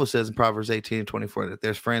the Bible says in Proverbs 18:24 that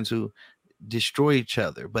there's friends who destroy each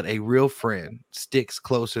other, but a real friend sticks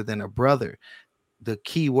closer than a brother. The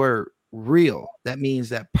key word, real. That means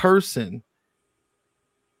that person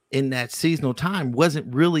in that seasonal time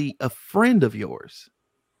wasn't really a friend of yours.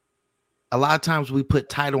 A lot of times we put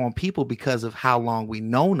title on people because of how long we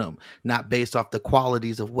known them, not based off the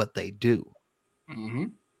qualities of what they do. Mm-hmm.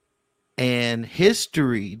 And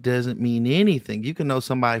history doesn't mean anything. You can know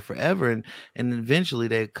somebody forever and eventually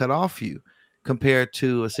they cut off you, compared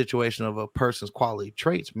to a situation of a person's quality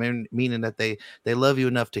traits, meaning that they love you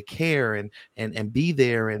enough to care and be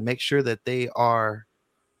there and make sure that they are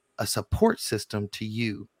a support system to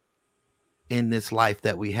you in this life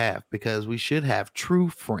that we have, because we should have true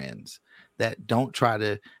friends that don't try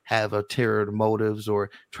to have ulterior motives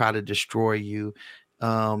or try to destroy you.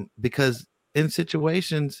 Because in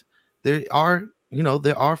situations there are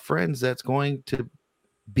friends that's going to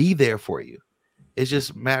be there for you. It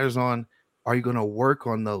just matters on, are you going to work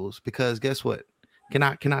on those? Because guess what? Can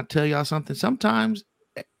I tell y'all something? Sometimes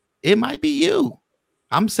it might be you.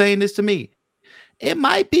 I'm saying this to me. It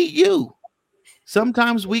might be you.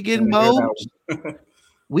 Sometimes we get modes.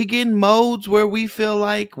 We get in modes where we feel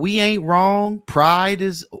like we ain't wrong. Pride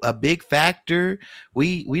is a big factor.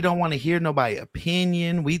 We don't want to hear nobody's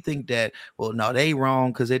opinion. We think that, well, no, they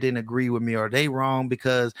wrong because they didn't agree with me, or they wrong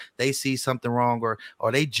because they see something wrong,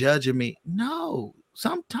 or they judging me. No,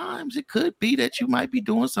 sometimes it could be that you might be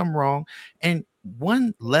doing something wrong. And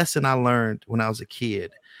one lesson I learned when I was a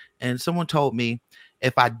kid, and someone told me,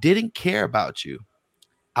 if I didn't care about you,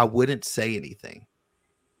 I wouldn't say anything.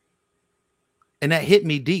 And that hit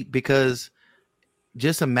me deep, because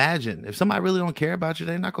just imagine if somebody really don't care about you,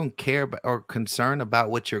 they're not going to care about or concerned about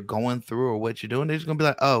what you're going through or what you're doing. They're just going to be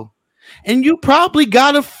like, oh, and you probably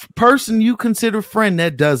got a person you consider friend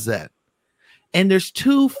that does that. And there's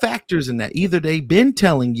two factors in that. Either they've been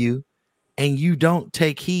telling you and you don't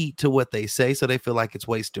take heed to what they say, so they feel like it's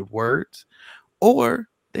wasted words, or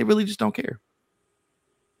they really just don't care.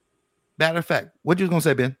 Matter of fact, what you was going to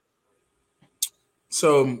say, Ben?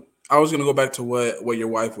 So I was going to go back to what your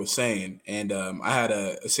wife was saying, and I had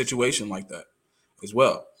a situation like that as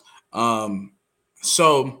well.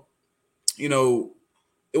 So,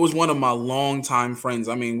 it was one of my longtime friends.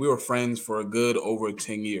 I mean, we were friends for a good over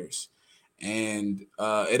 10 years. And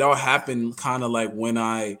it all happened kind of like when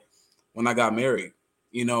I got married.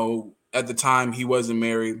 At the time, he wasn't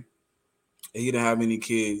married. He didn't have any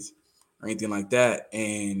kids or anything like that.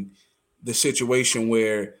 And the situation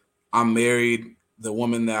where I'm married, the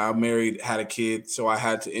woman that I married had a kid, so I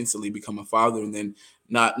had to instantly become a father. And then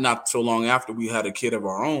not so long after, we had a kid of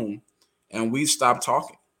our own, and we stopped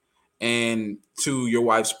talking. And to your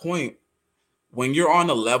wife's point, when you're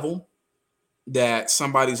on a level that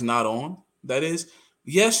somebody's not on, that is,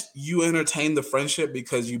 yes, you entertain the friendship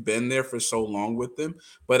because you've been there for so long with them,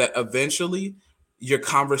 but eventually your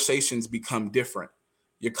conversations become different.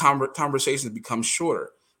 Your conversations become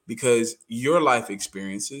shorter because your life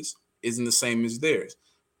experiences isn't the same as theirs.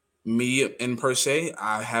 Me, and per se,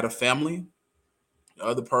 I had a family. The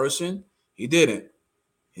other person, he didn't.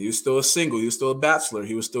 He was still a single. He was still a bachelor.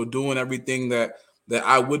 He was still doing everything that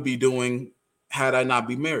I would be doing had I not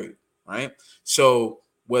been married, right? So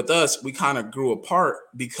with us, we kind of grew apart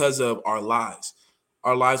because of our lives.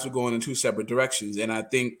 Our lives were going in two separate directions. And I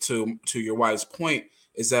think to your wife's point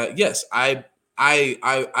is that, yes, I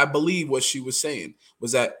believe what she was saying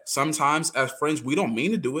was that sometimes as friends, we don't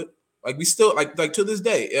mean to do it. Like we still like to this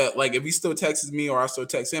day, like if he still texts me or I still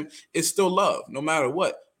text him, it's still love no matter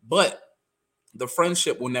what. But the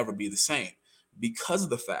friendship will never be the same because of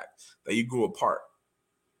the fact that you grew apart.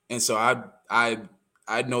 And so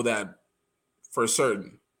I know that for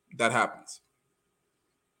certain that happens.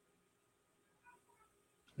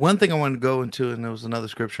 One thing I want to go into, and there was another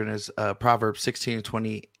scripture, and it's Proverbs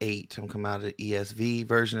 16:28. I'm coming out of the ESV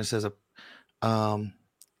version. It says,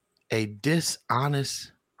 a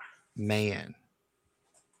dishonest man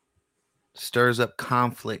stirs up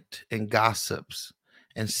conflict and gossips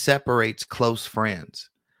and separates close friends.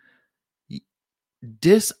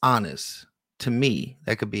 Dishonest, to me,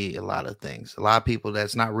 that could be a lot of things. A lot of people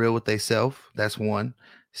that's not real with themselves. That's one.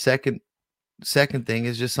 Second thing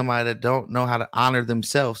is just somebody that don't know how to honor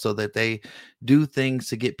themselves, so that they do things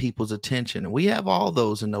to get people's attention. And we have all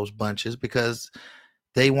those in those bunches because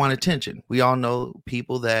they want attention. We all know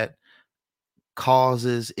people that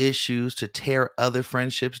causes issues to tear other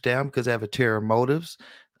friendships down because they have ulterior motives.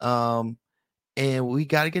 And we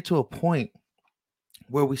got to get to a point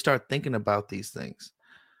where we start thinking about these things.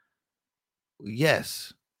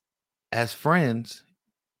 Yes, as friends,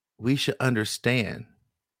 we should understand.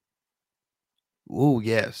 Oh,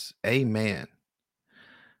 yes. Amen.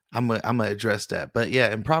 I'm gonna address that. But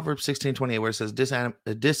yeah, in Proverbs 16:28, where it says,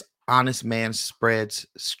 a dishonest man spreads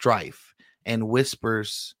strife, and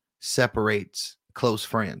whispers separates close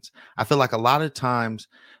friends. I feel like a lot of times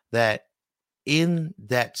that in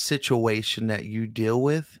that situation that you deal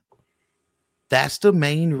with, that's the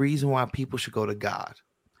main reason why people should go to God.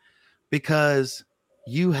 Because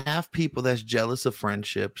you have people that's jealous of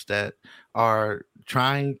friendships, that are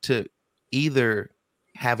trying to either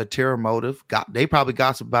have a terror motive. They probably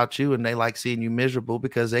gossip about you, and they like seeing you miserable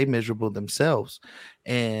because they miserable themselves.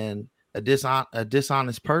 And a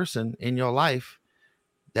dishonest person in your life,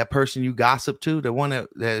 that person you gossip to, the one that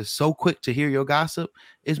is so quick to hear your gossip,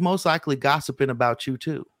 is most likely gossiping about you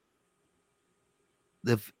too.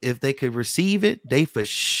 If they could receive it, they for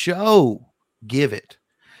sure give it.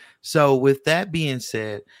 So with that being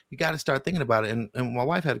said, you got to start thinking about it. And my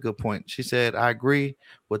wife had a good point. She said, I agree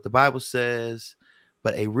what the Bible says,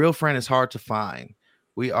 but a real friend is hard to find.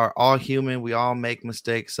 We are all human. We all make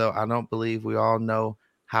mistakes. So I don't believe we all know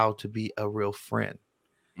how to be a real friend.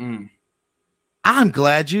 I'm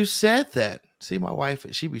glad you said that. See, my wife,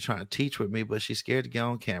 she be trying to teach with me, but she's scared to get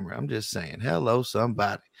on camera. I'm just saying, hello,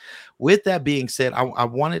 somebody. With that being said, I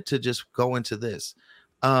wanted to just go into this.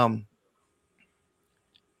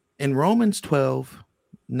 In Romans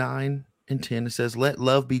 12:9 and 10, it says, let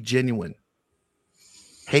love be genuine.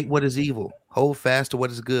 Hate what is evil. Hold fast to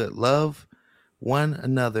what is good. Love one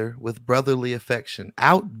another with brotherly affection.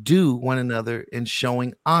 Outdo one another in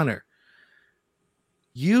showing honor.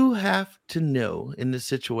 You have to know in this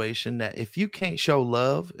situation that if you can't show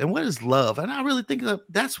love, and what is love? And I really think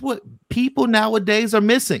that's what people nowadays are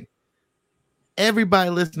missing.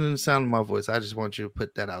 Everybody listening to the sound of my voice, I just want you to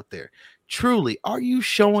put that out there. Truly, are you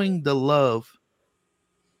showing the love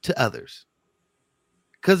to others?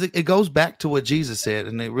 Because it goes back to what Jesus said,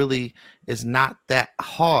 and it really is not that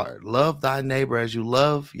hard. Love thy neighbor as you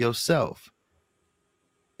love yourself.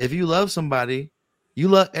 If you love somebody, you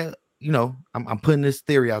love, I'm putting this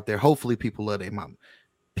theory out there. Hopefully people love their mama.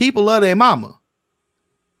 People love their mama.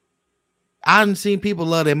 I haven't seen people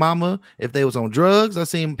love their mama if they was on drugs. I've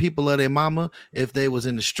seen people love their mama if they was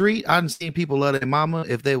in the street. I haven't seen people love their mama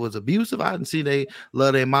if they was abusive. I didn't see they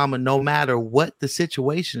love their mama no matter what the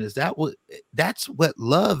situation is. That's what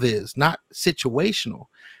love is, not situational.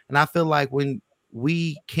 And I feel like when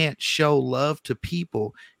we can't show love to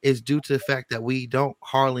people is due to the fact that we don't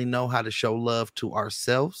hardly know how to show love to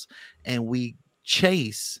ourselves, and we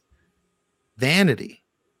chase vanity.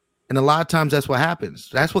 And a lot of times that's what happens.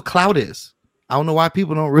 That's what clout is. I don't know why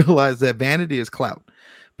people don't realize that vanity is clout.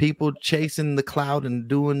 People chasing the clout and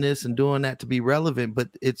doing this and doing that to be relevant, but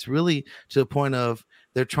it's really to the point of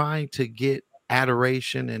they're trying to get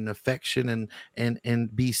adoration and affection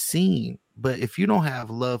and be seen. But if you don't have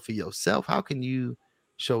love for yourself, how can you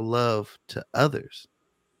show love to others?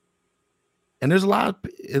 And there's a lot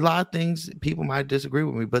of things people might disagree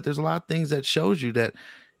with me, but there's a lot of things that shows you that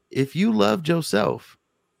if you loved yourself,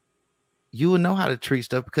 you will know how to treat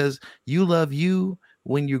stuff, because you love you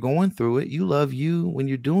when you're going through it. You love you when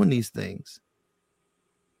you're doing these things.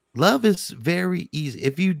 Love is very easy.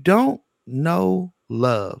 If you don't know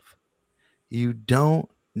love, you don't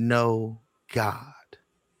know God.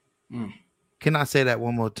 Can I say that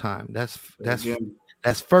one more time? That's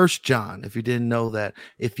 1 John. If you didn't know that,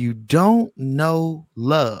 if you don't know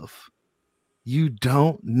love, you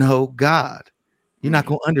don't know God. You're not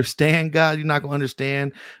going to understand God. You're not going to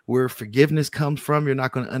understand where forgiveness comes from. You're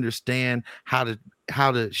not going to understand how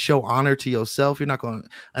to show honor to yourself. You're not going to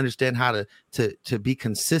understand how to be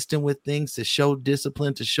consistent with things, to show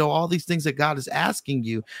discipline, to show all these things that God is asking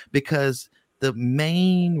you, because the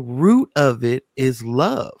main root of it is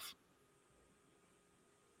love.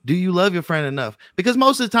 Do you love your friend enough? Because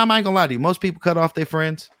most of the time, I ain't gonna lie to you, most people cut off their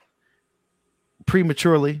friends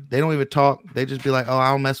prematurely. They don't even talk. They just be like, oh,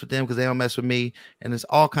 I don't mess with them because they don't mess with me. And there's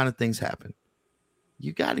all kind of things happen.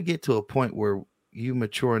 You got to get to a point where you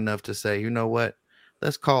mature enough to say, you know what?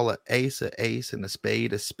 Let's call an ace and a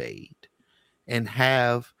spade, and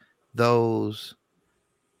have those,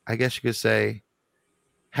 I guess you could say,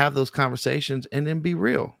 have those conversations and then be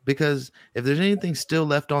real. Because if there's anything still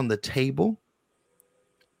left on the table,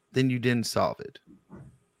 then you didn't solve it.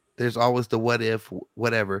 There's always the what if,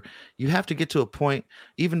 whatever. You have to get to a point.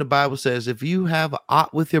 Even the Bible says, if you have an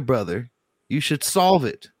ought with your brother, you should solve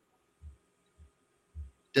it.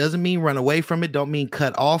 Doesn't mean run away from it. Don't mean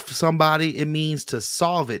cut off somebody. It means to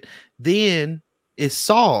solve it. Then it's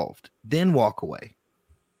solved. Then walk away.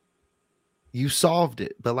 You solved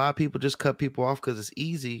it. But a lot of people just cut people off because it's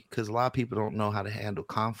easy, because a lot of people don't know how to handle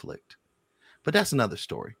conflict. But that's another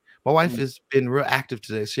story. My wife has been real active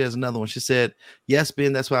today. She has another one. She said, yes,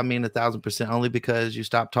 Ben, that's what I mean 1,000%. Only because you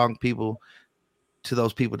stop talking to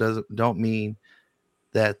those people don't mean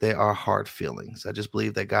that they are hard feelings. I just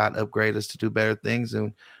believe that God upgraded us to do better things,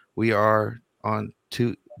 and we are on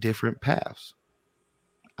two different paths.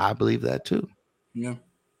 I believe that too. Yeah.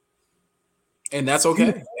 And that's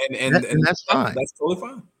okay. And that's fine. That's totally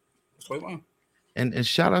fine. That's totally fine. And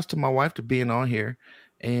shout outs to my wife to being on here.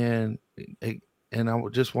 And I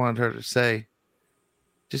just wanted her to say,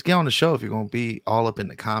 just get on the show if you're going to be all up in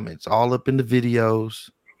the comments, all up in the videos,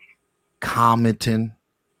 commenting.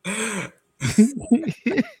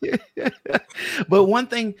 But one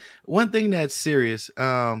thing that's serious,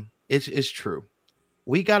 it's true.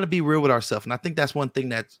 We got to be real with ourselves, and I think that's one thing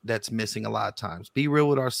that's missing a lot of times. Be real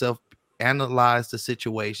with ourselves, analyze the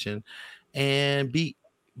situation, and be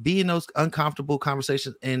in those uncomfortable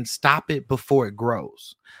conversations and stop it before it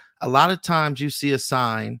grows. A lot of times you see a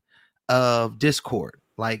sign of discord,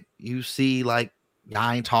 like you see like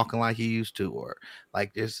I ain't talking like you used to, or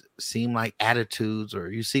like there's seem like attitudes,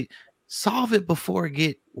 or you see. Solve it before it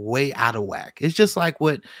get way out of whack. It's just like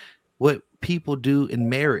what people do in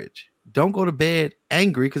marriage. Don't go to bed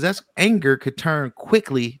angry, because that's anger could turn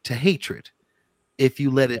quickly to hatred if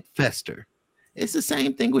you let it fester. It's the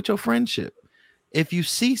same thing with your friendship. If you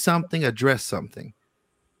see something, address something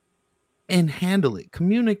and handle it.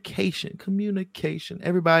 Communication.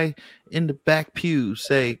 Everybody in the back pew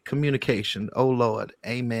say communication. Oh Lord,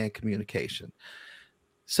 amen. Communication.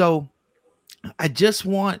 So I just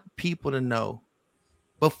want people to know,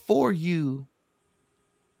 before you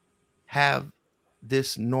have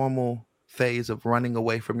this normal phase of running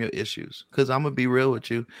away from your issues, because I'm going to be real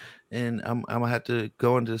with you, and I'm going to have to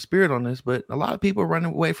go into the spirit on this, but a lot of people are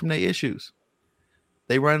running away from their issues.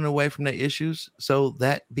 They running away from their issues, so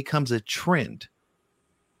that becomes a trend.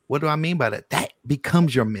 What do I mean by that? That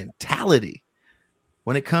becomes your mentality.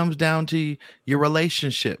 When it comes down to your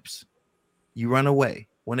relationships, you run away.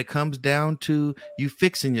 When it comes down to you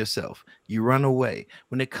fixing yourself, you run away.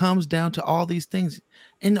 When it comes down to all these things,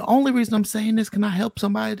 and the only reason I'm saying this, can I help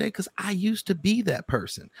somebody today? Because I used to be that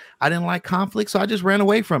person. I didn't like conflict, so I just ran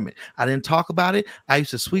away from it. I didn't talk about it. I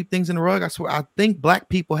used to sweep things in the rug. I swear, I think Black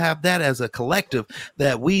people have that as a collective,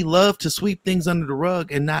 that we love to sweep things under the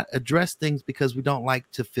rug and not address things because we don't like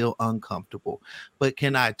to feel uncomfortable. But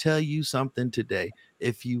can I tell you something today?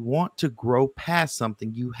 If you want to grow past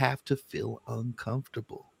something, you have to feel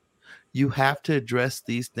uncomfortable. You have to address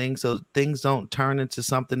these things so things don't turn into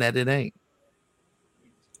something that it ain't.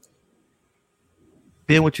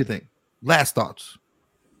 Ben, what you think? Last thoughts.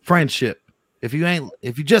 Friendship. If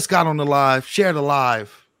you just got on the live, share the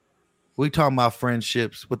live. We talking about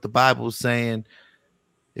friendships. What the Bible is saying.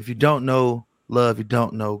 If you don't know love, you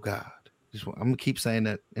don't know God. I'm gonna keep saying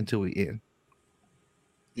that until we end.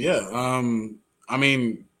 Yeah. I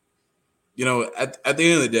mean, you know, at the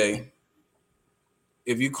end of the day,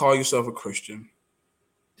 if you call yourself a Christian,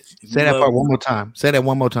 say that part one more time. Say that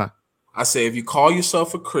one more time. I say, if you call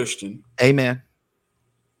yourself a Christian, amen,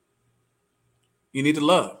 you need to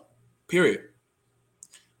love, period.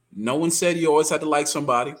 No one said you always had to like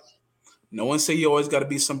somebody. No one said you always got to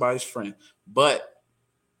be somebody's friend. But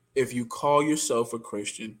if you call yourself a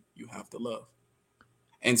Christian, you have to love.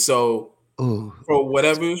 And so, for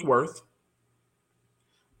whatever it's worth,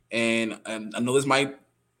 and I know this might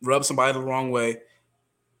rub somebody the wrong way,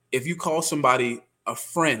 if you call somebody a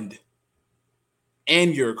friend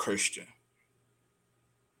and you're a Christian,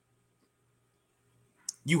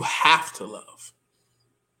 you have to love.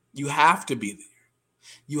 You have to be there.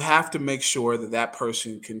 You have to make sure that that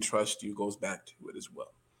person can trust you, goes back to it as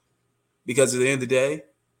well. Because at the end of the day,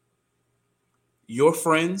 your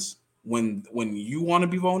friends, when you want to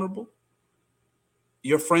be vulnerable,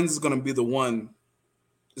 your friends is going to be the one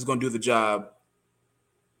is going to do the job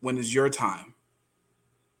when it's your time.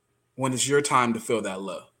 When it's your time to feel that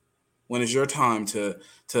love. When it's your time to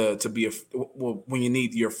be when you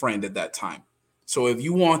need your friend at that time. So if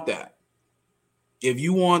you want that, if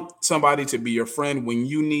you want somebody to be your friend when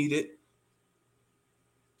you need it,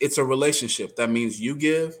 it's a relationship. That means you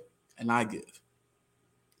give and I give.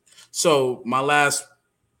 So my last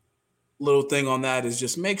little thing on that is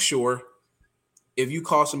just make sure if you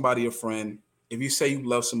call somebody a friend, if you say you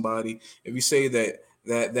love somebody, if you say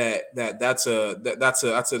that's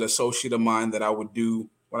an associate of mine that I would do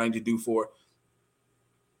what I need to do for,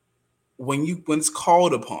 when it's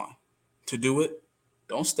called upon to do it,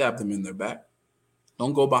 don't stab them in their back.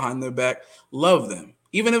 Don't go behind their back. Love them,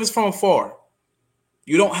 even if it's from afar.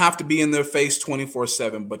 You don't have to be in their face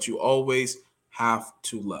 24/7, but you always have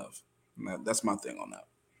to love. And that's my thing on that.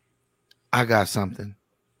 I got something.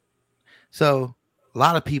 So a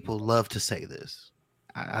lot of people love to say this.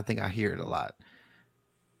 I think I hear it a lot.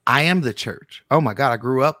 I am the church. Oh my God, I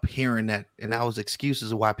grew up hearing that, and that was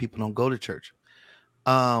excuses of why people don't go to church.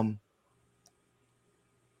 Well,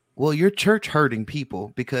 you're church hurting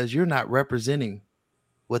people because you're not representing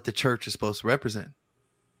what the church is supposed to represent.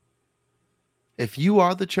 If you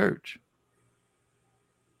are the church,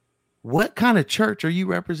 what kind of church are you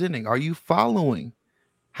representing? Are you following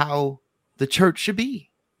how the church should be?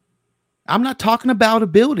 I'm not talking about a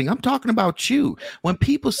building. I'm talking about you. When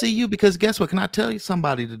people see you, because guess what? Can I tell you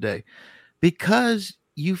somebody today? Because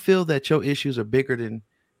you feel that your issues are bigger than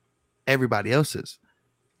everybody else's,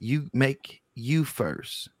 you make you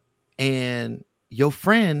first. And your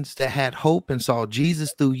friends that had hope and saw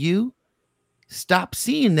Jesus through you, stop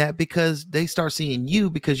seeing that because they start seeing you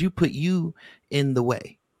because you put you in the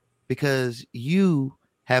way, because you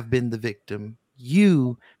have been the victim.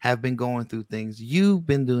 You have been going through things. You've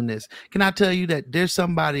been doing this. Can I tell you that there's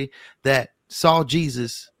somebody that saw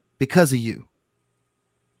Jesus because of you?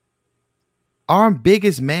 Our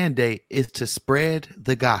biggest mandate is to spread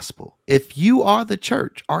the gospel. If you are the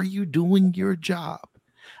church, are you doing your job?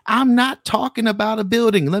 I'm not talking about a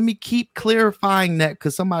building. Let me keep clarifying that,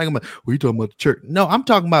 because somebody gonna be, what are you talking about the church? No, I'm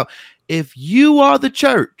talking about if you are the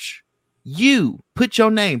church, you put your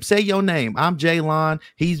name, say your name. I'm Jaylon.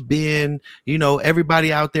 He's Ben.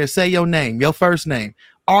 Everybody out there, say your name, your first name.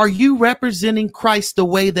 Are you representing Christ the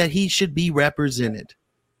way that he should be represented?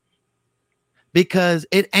 Because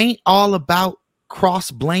it ain't all about cross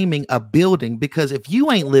blaming a building, because if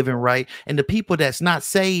you ain't living right and the people that's not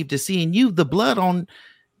saved is seeing you, the blood on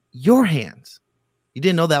your hands. You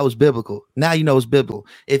didn't know that was biblical. Now you know it's biblical.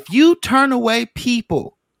 If you turn away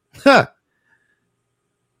people,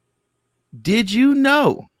 did you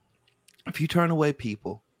know if you turn away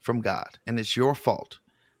people from God and it's your fault,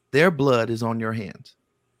 their blood is on your hands?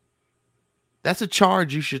 That's a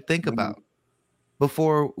charge you should think about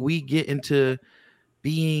before we get into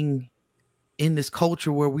being in this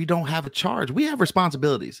culture where we don't have a charge. We have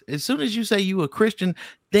responsibilities. As soon as you say you a Christian,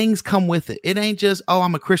 things come with it. It ain't just, oh,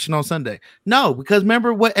 I'm a Christian on Sunday. No, because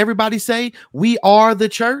remember what everybody say? We are the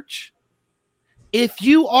church. If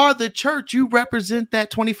you are the church, you represent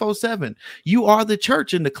that 24/7. You are the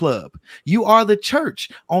church in the club. You are the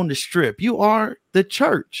church on the strip. You are the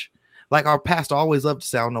church. Like our pastor always loved to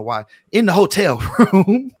say, I don't know why, in the hotel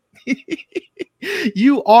room.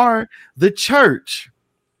 You are the church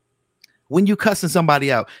when you cussing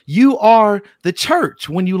somebody out. You are the church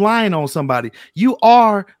when you lying on somebody. You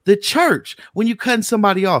are the church when you cutting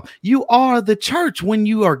somebody off. You are the church when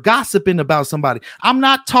you are gossiping about somebody. I'm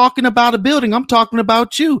not talking about a building. I'm talking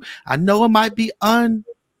about you. I know it might be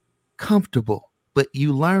uncomfortable, but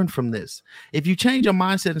you learn from this. If you change your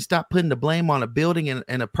mindset and stop putting the blame on a building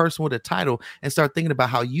and a person with a title, and start thinking about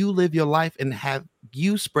how you live your life and have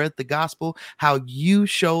you spread the gospel, how you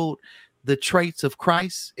showed the traits of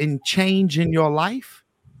Christ and change in your life,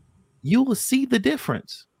 you will see the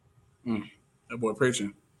difference. That boy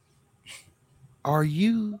preaching. Are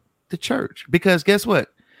you the church? Because guess what?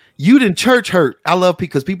 You didn't church hurt. I love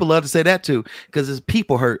because people love to say that too, because it's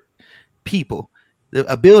people hurt people.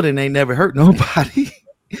 A building ain't never hurt nobody.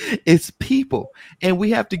 It's people. And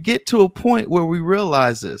we have to get to a point where we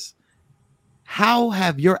realize this. How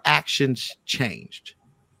have your actions changed?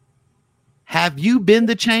 Have you been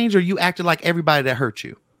the change, or you acted like everybody that hurt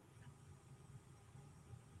you?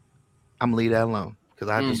 I'm gonna leave that alone, because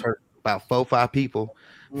I just hurt about 4 or 5 people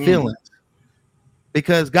feelings,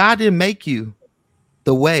 because God didn't make you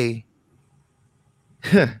the way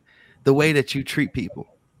that you treat people.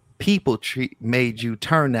 People made you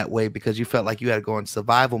turn that way because you felt like you had to go in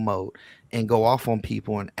survival mode and go off on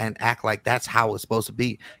people and act like that's how it's supposed to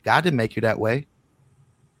be. God didn't make you that way.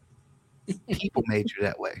 People made you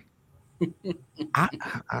that way.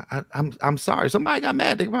 I'm sorry. Somebody got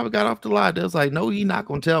mad. They probably got off the line. They was like, no, he not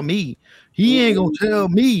gonna tell me. He ain't gonna tell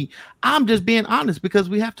me. I'm just being honest because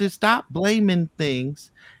we have to stop blaming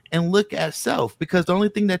things and look at self, because the only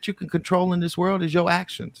thing that you can control in this world is your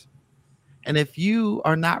actions. And if you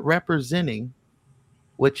are not representing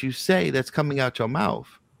what you say that's coming out your mouth,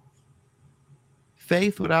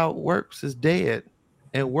 faith without works is dead,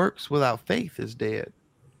 and works without faith is dead.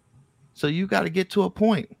 So you got to get to a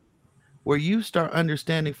point where you start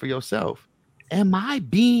understanding for yourself, am I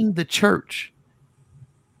being the church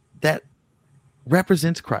that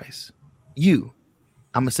represents Christ? You.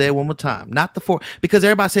 I'm going to say it one more time. Not the four, because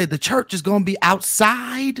everybody said the church is going to be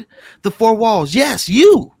outside the four walls. Yes,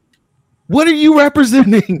 you. What are you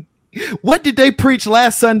representing? What did they preach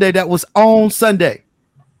last Sunday that was on Sunday?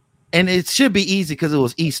 And it should be easy because it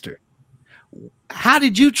was Easter. How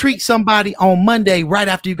did you treat somebody on Monday right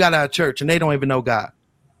after you got out of church and they don't even know God?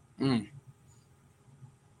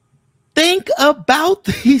 Think about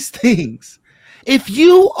these things. If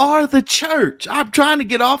you are the church, I'm trying to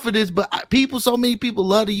get off of this, but so many people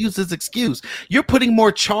love to use this excuse. You're putting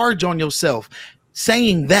more charge on yourself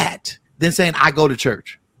saying that than saying, I go to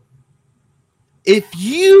church. If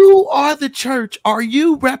you are the church, are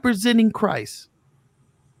you representing Christ?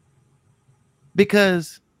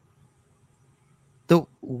 Because the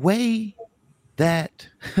way that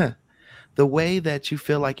you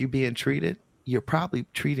feel like you're being treated, you're probably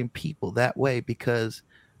treating people that way because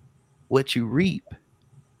what you reap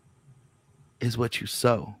is what you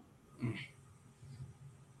sow.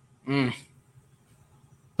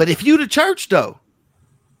 But if you the church, though,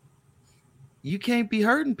 you can't be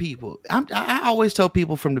hurting people. I always tell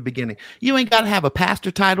people from the beginning, you ain't got to have a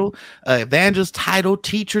pastor title, evangelist title,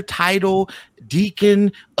 teacher title,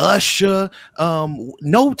 deacon, usher,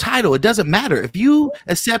 no title. It doesn't matter. If you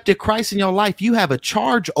accepted Christ in your life, you have a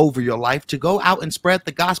charge over your life to go out and spread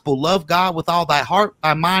the gospel, love God with all thy heart,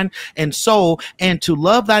 thy mind, and soul, and to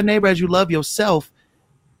love thy neighbor as you love yourself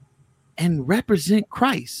and represent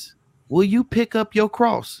Christ. Will you pick up your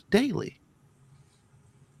cross daily?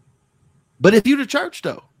 But if you're the church,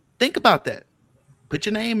 though, think about that. Put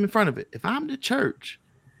your name in front of it. If I'm the church,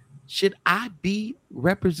 should I be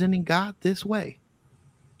representing God this way?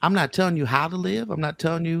 I'm not telling you how to live. I'm not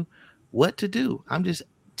telling you what to do. I'm just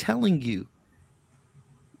telling you,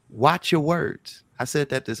 watch your words. I said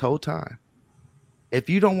that this whole time. If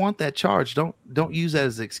you don't want that charge, don't use that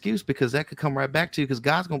as an excuse, because that could come right back to you, because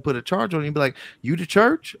God's going to put a charge on you and be like, you the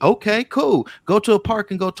church? Okay, cool. Go to a park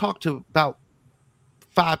and go talk to about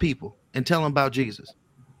 5 people and tell them about Jesus.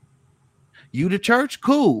 You the church?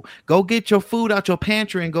 Cool. Go get your food out your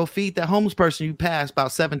pantry and go feed that homeless person you passed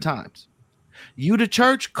about 7 times. You the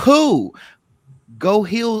church? Cool. Go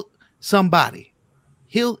heal somebody.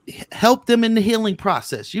 Help them in the healing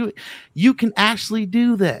process. You can actually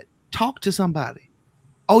do that. Talk to somebody.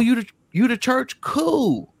 Oh, you the church?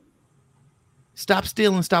 Cool. Stop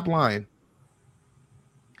stealing, stop lying.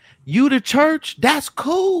 You the church? That's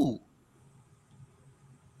cool.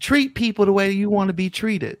 Treat people the way you want to be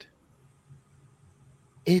treated.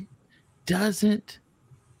 It doesn't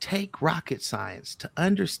take rocket science to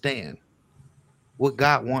understand what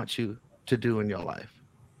God wants you to do in your life.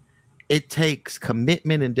 It takes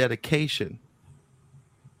commitment and dedication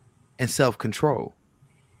and self-control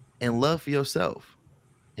and love for yourself.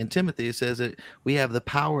 In Timothy, it says that we have the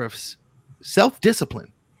power of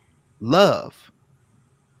self-discipline, love.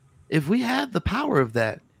 If we have the power of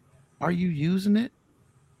that, are you using it?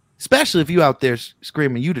 Especially if you out there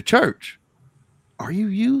screaming, you the church. Are you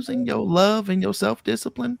using your love and your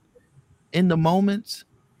self-discipline in the moments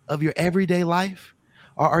of your everyday life?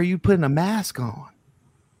 Or are you putting a mask on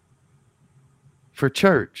for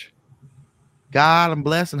church? God, I'm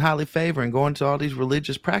blessed and highly favored, and going to all these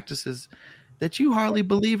religious practices that you hardly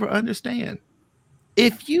believe or understand.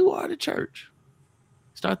 If you are the church,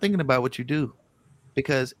 start thinking about what you do,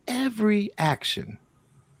 because every action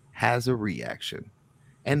has a reaction.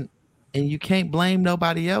 And you can't blame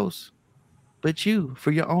nobody else but you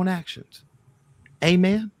for your own actions.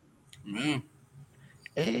 Amen. Amen.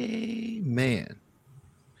 Amen.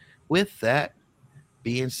 With that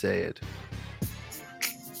being said,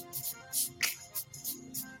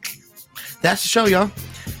 that's the show, y'all.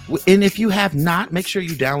 And if you have not, make sure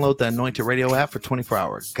you download the Anointed Radio app for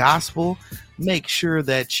 24-hour gospel. Make sure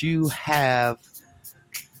that you have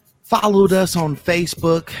followed us on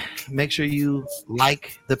Facebook. Make sure you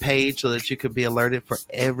like the page so that you could be alerted for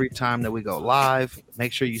every time that we go live.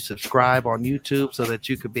 Make sure you subscribe on YouTube so that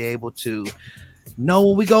you could be able to know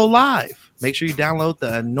when we go live. Make sure you download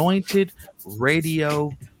the Anointed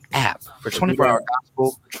Radio app for 24-hour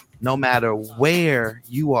gospel, no matter where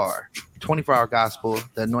you are. 24-Hour Gospel,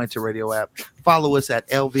 the Anointed Radio app. Follow us at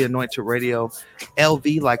LV Anointed Radio.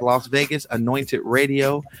 LV like Las Vegas, Anointed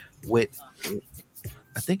Radio with,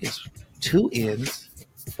 I think it's 2 N's,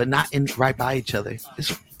 but not in right by each other.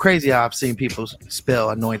 It's crazy how I've seen people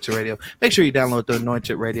spell Anointed Radio. Make sure you download the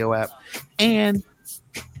Anointed Radio app. And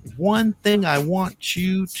one thing I want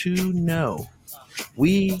you to know,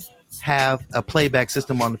 we have a playback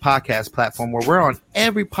system on the podcast platform where we're on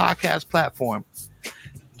every podcast platform.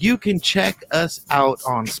 You can check us out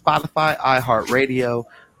on Spotify, iHeartRadio,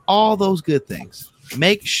 all those good things.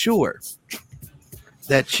 Make sure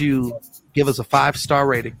that you give us a 5-star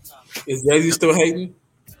rating. Is Jay-Z still hating?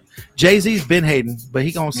 Jay-Z's been hating, but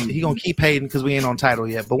he gonna keep hating because we ain't on Tidal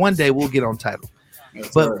yet. But one day we'll get on Tidal.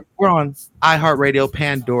 But we're on iHeartRadio,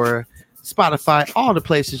 Pandora, Spotify, all the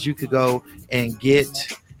places you could go and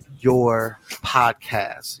get your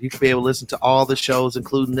podcast. You could be able to listen to all the shows,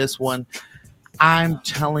 including this one. I'm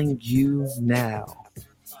telling you now,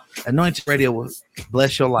 Anointed Radio will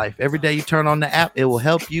bless your life. Every day you turn on the app, it will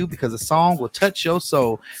help you because a song will touch your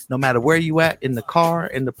soul no matter where you at, in the car,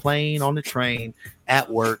 in the plane, on the train, at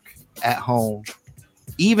work, at home,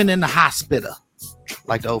 even in the hospital,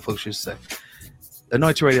 like the old folks used to say.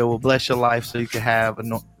 Anointed Radio will bless your life so you can have a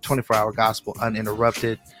 24-hour gospel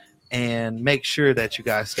uninterrupted. And make sure that you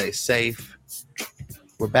guys stay safe.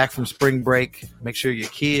 We're back from spring break. Make sure your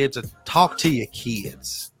kids, talk to your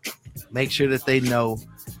kids. Make sure that they know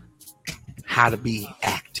how to be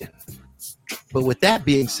acting. But with that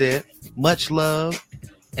being said, much love,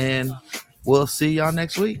 and we'll see y'all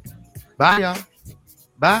next week. Bye, y'all.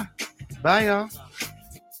 Bye. Bye, y'all.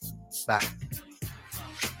 Bye.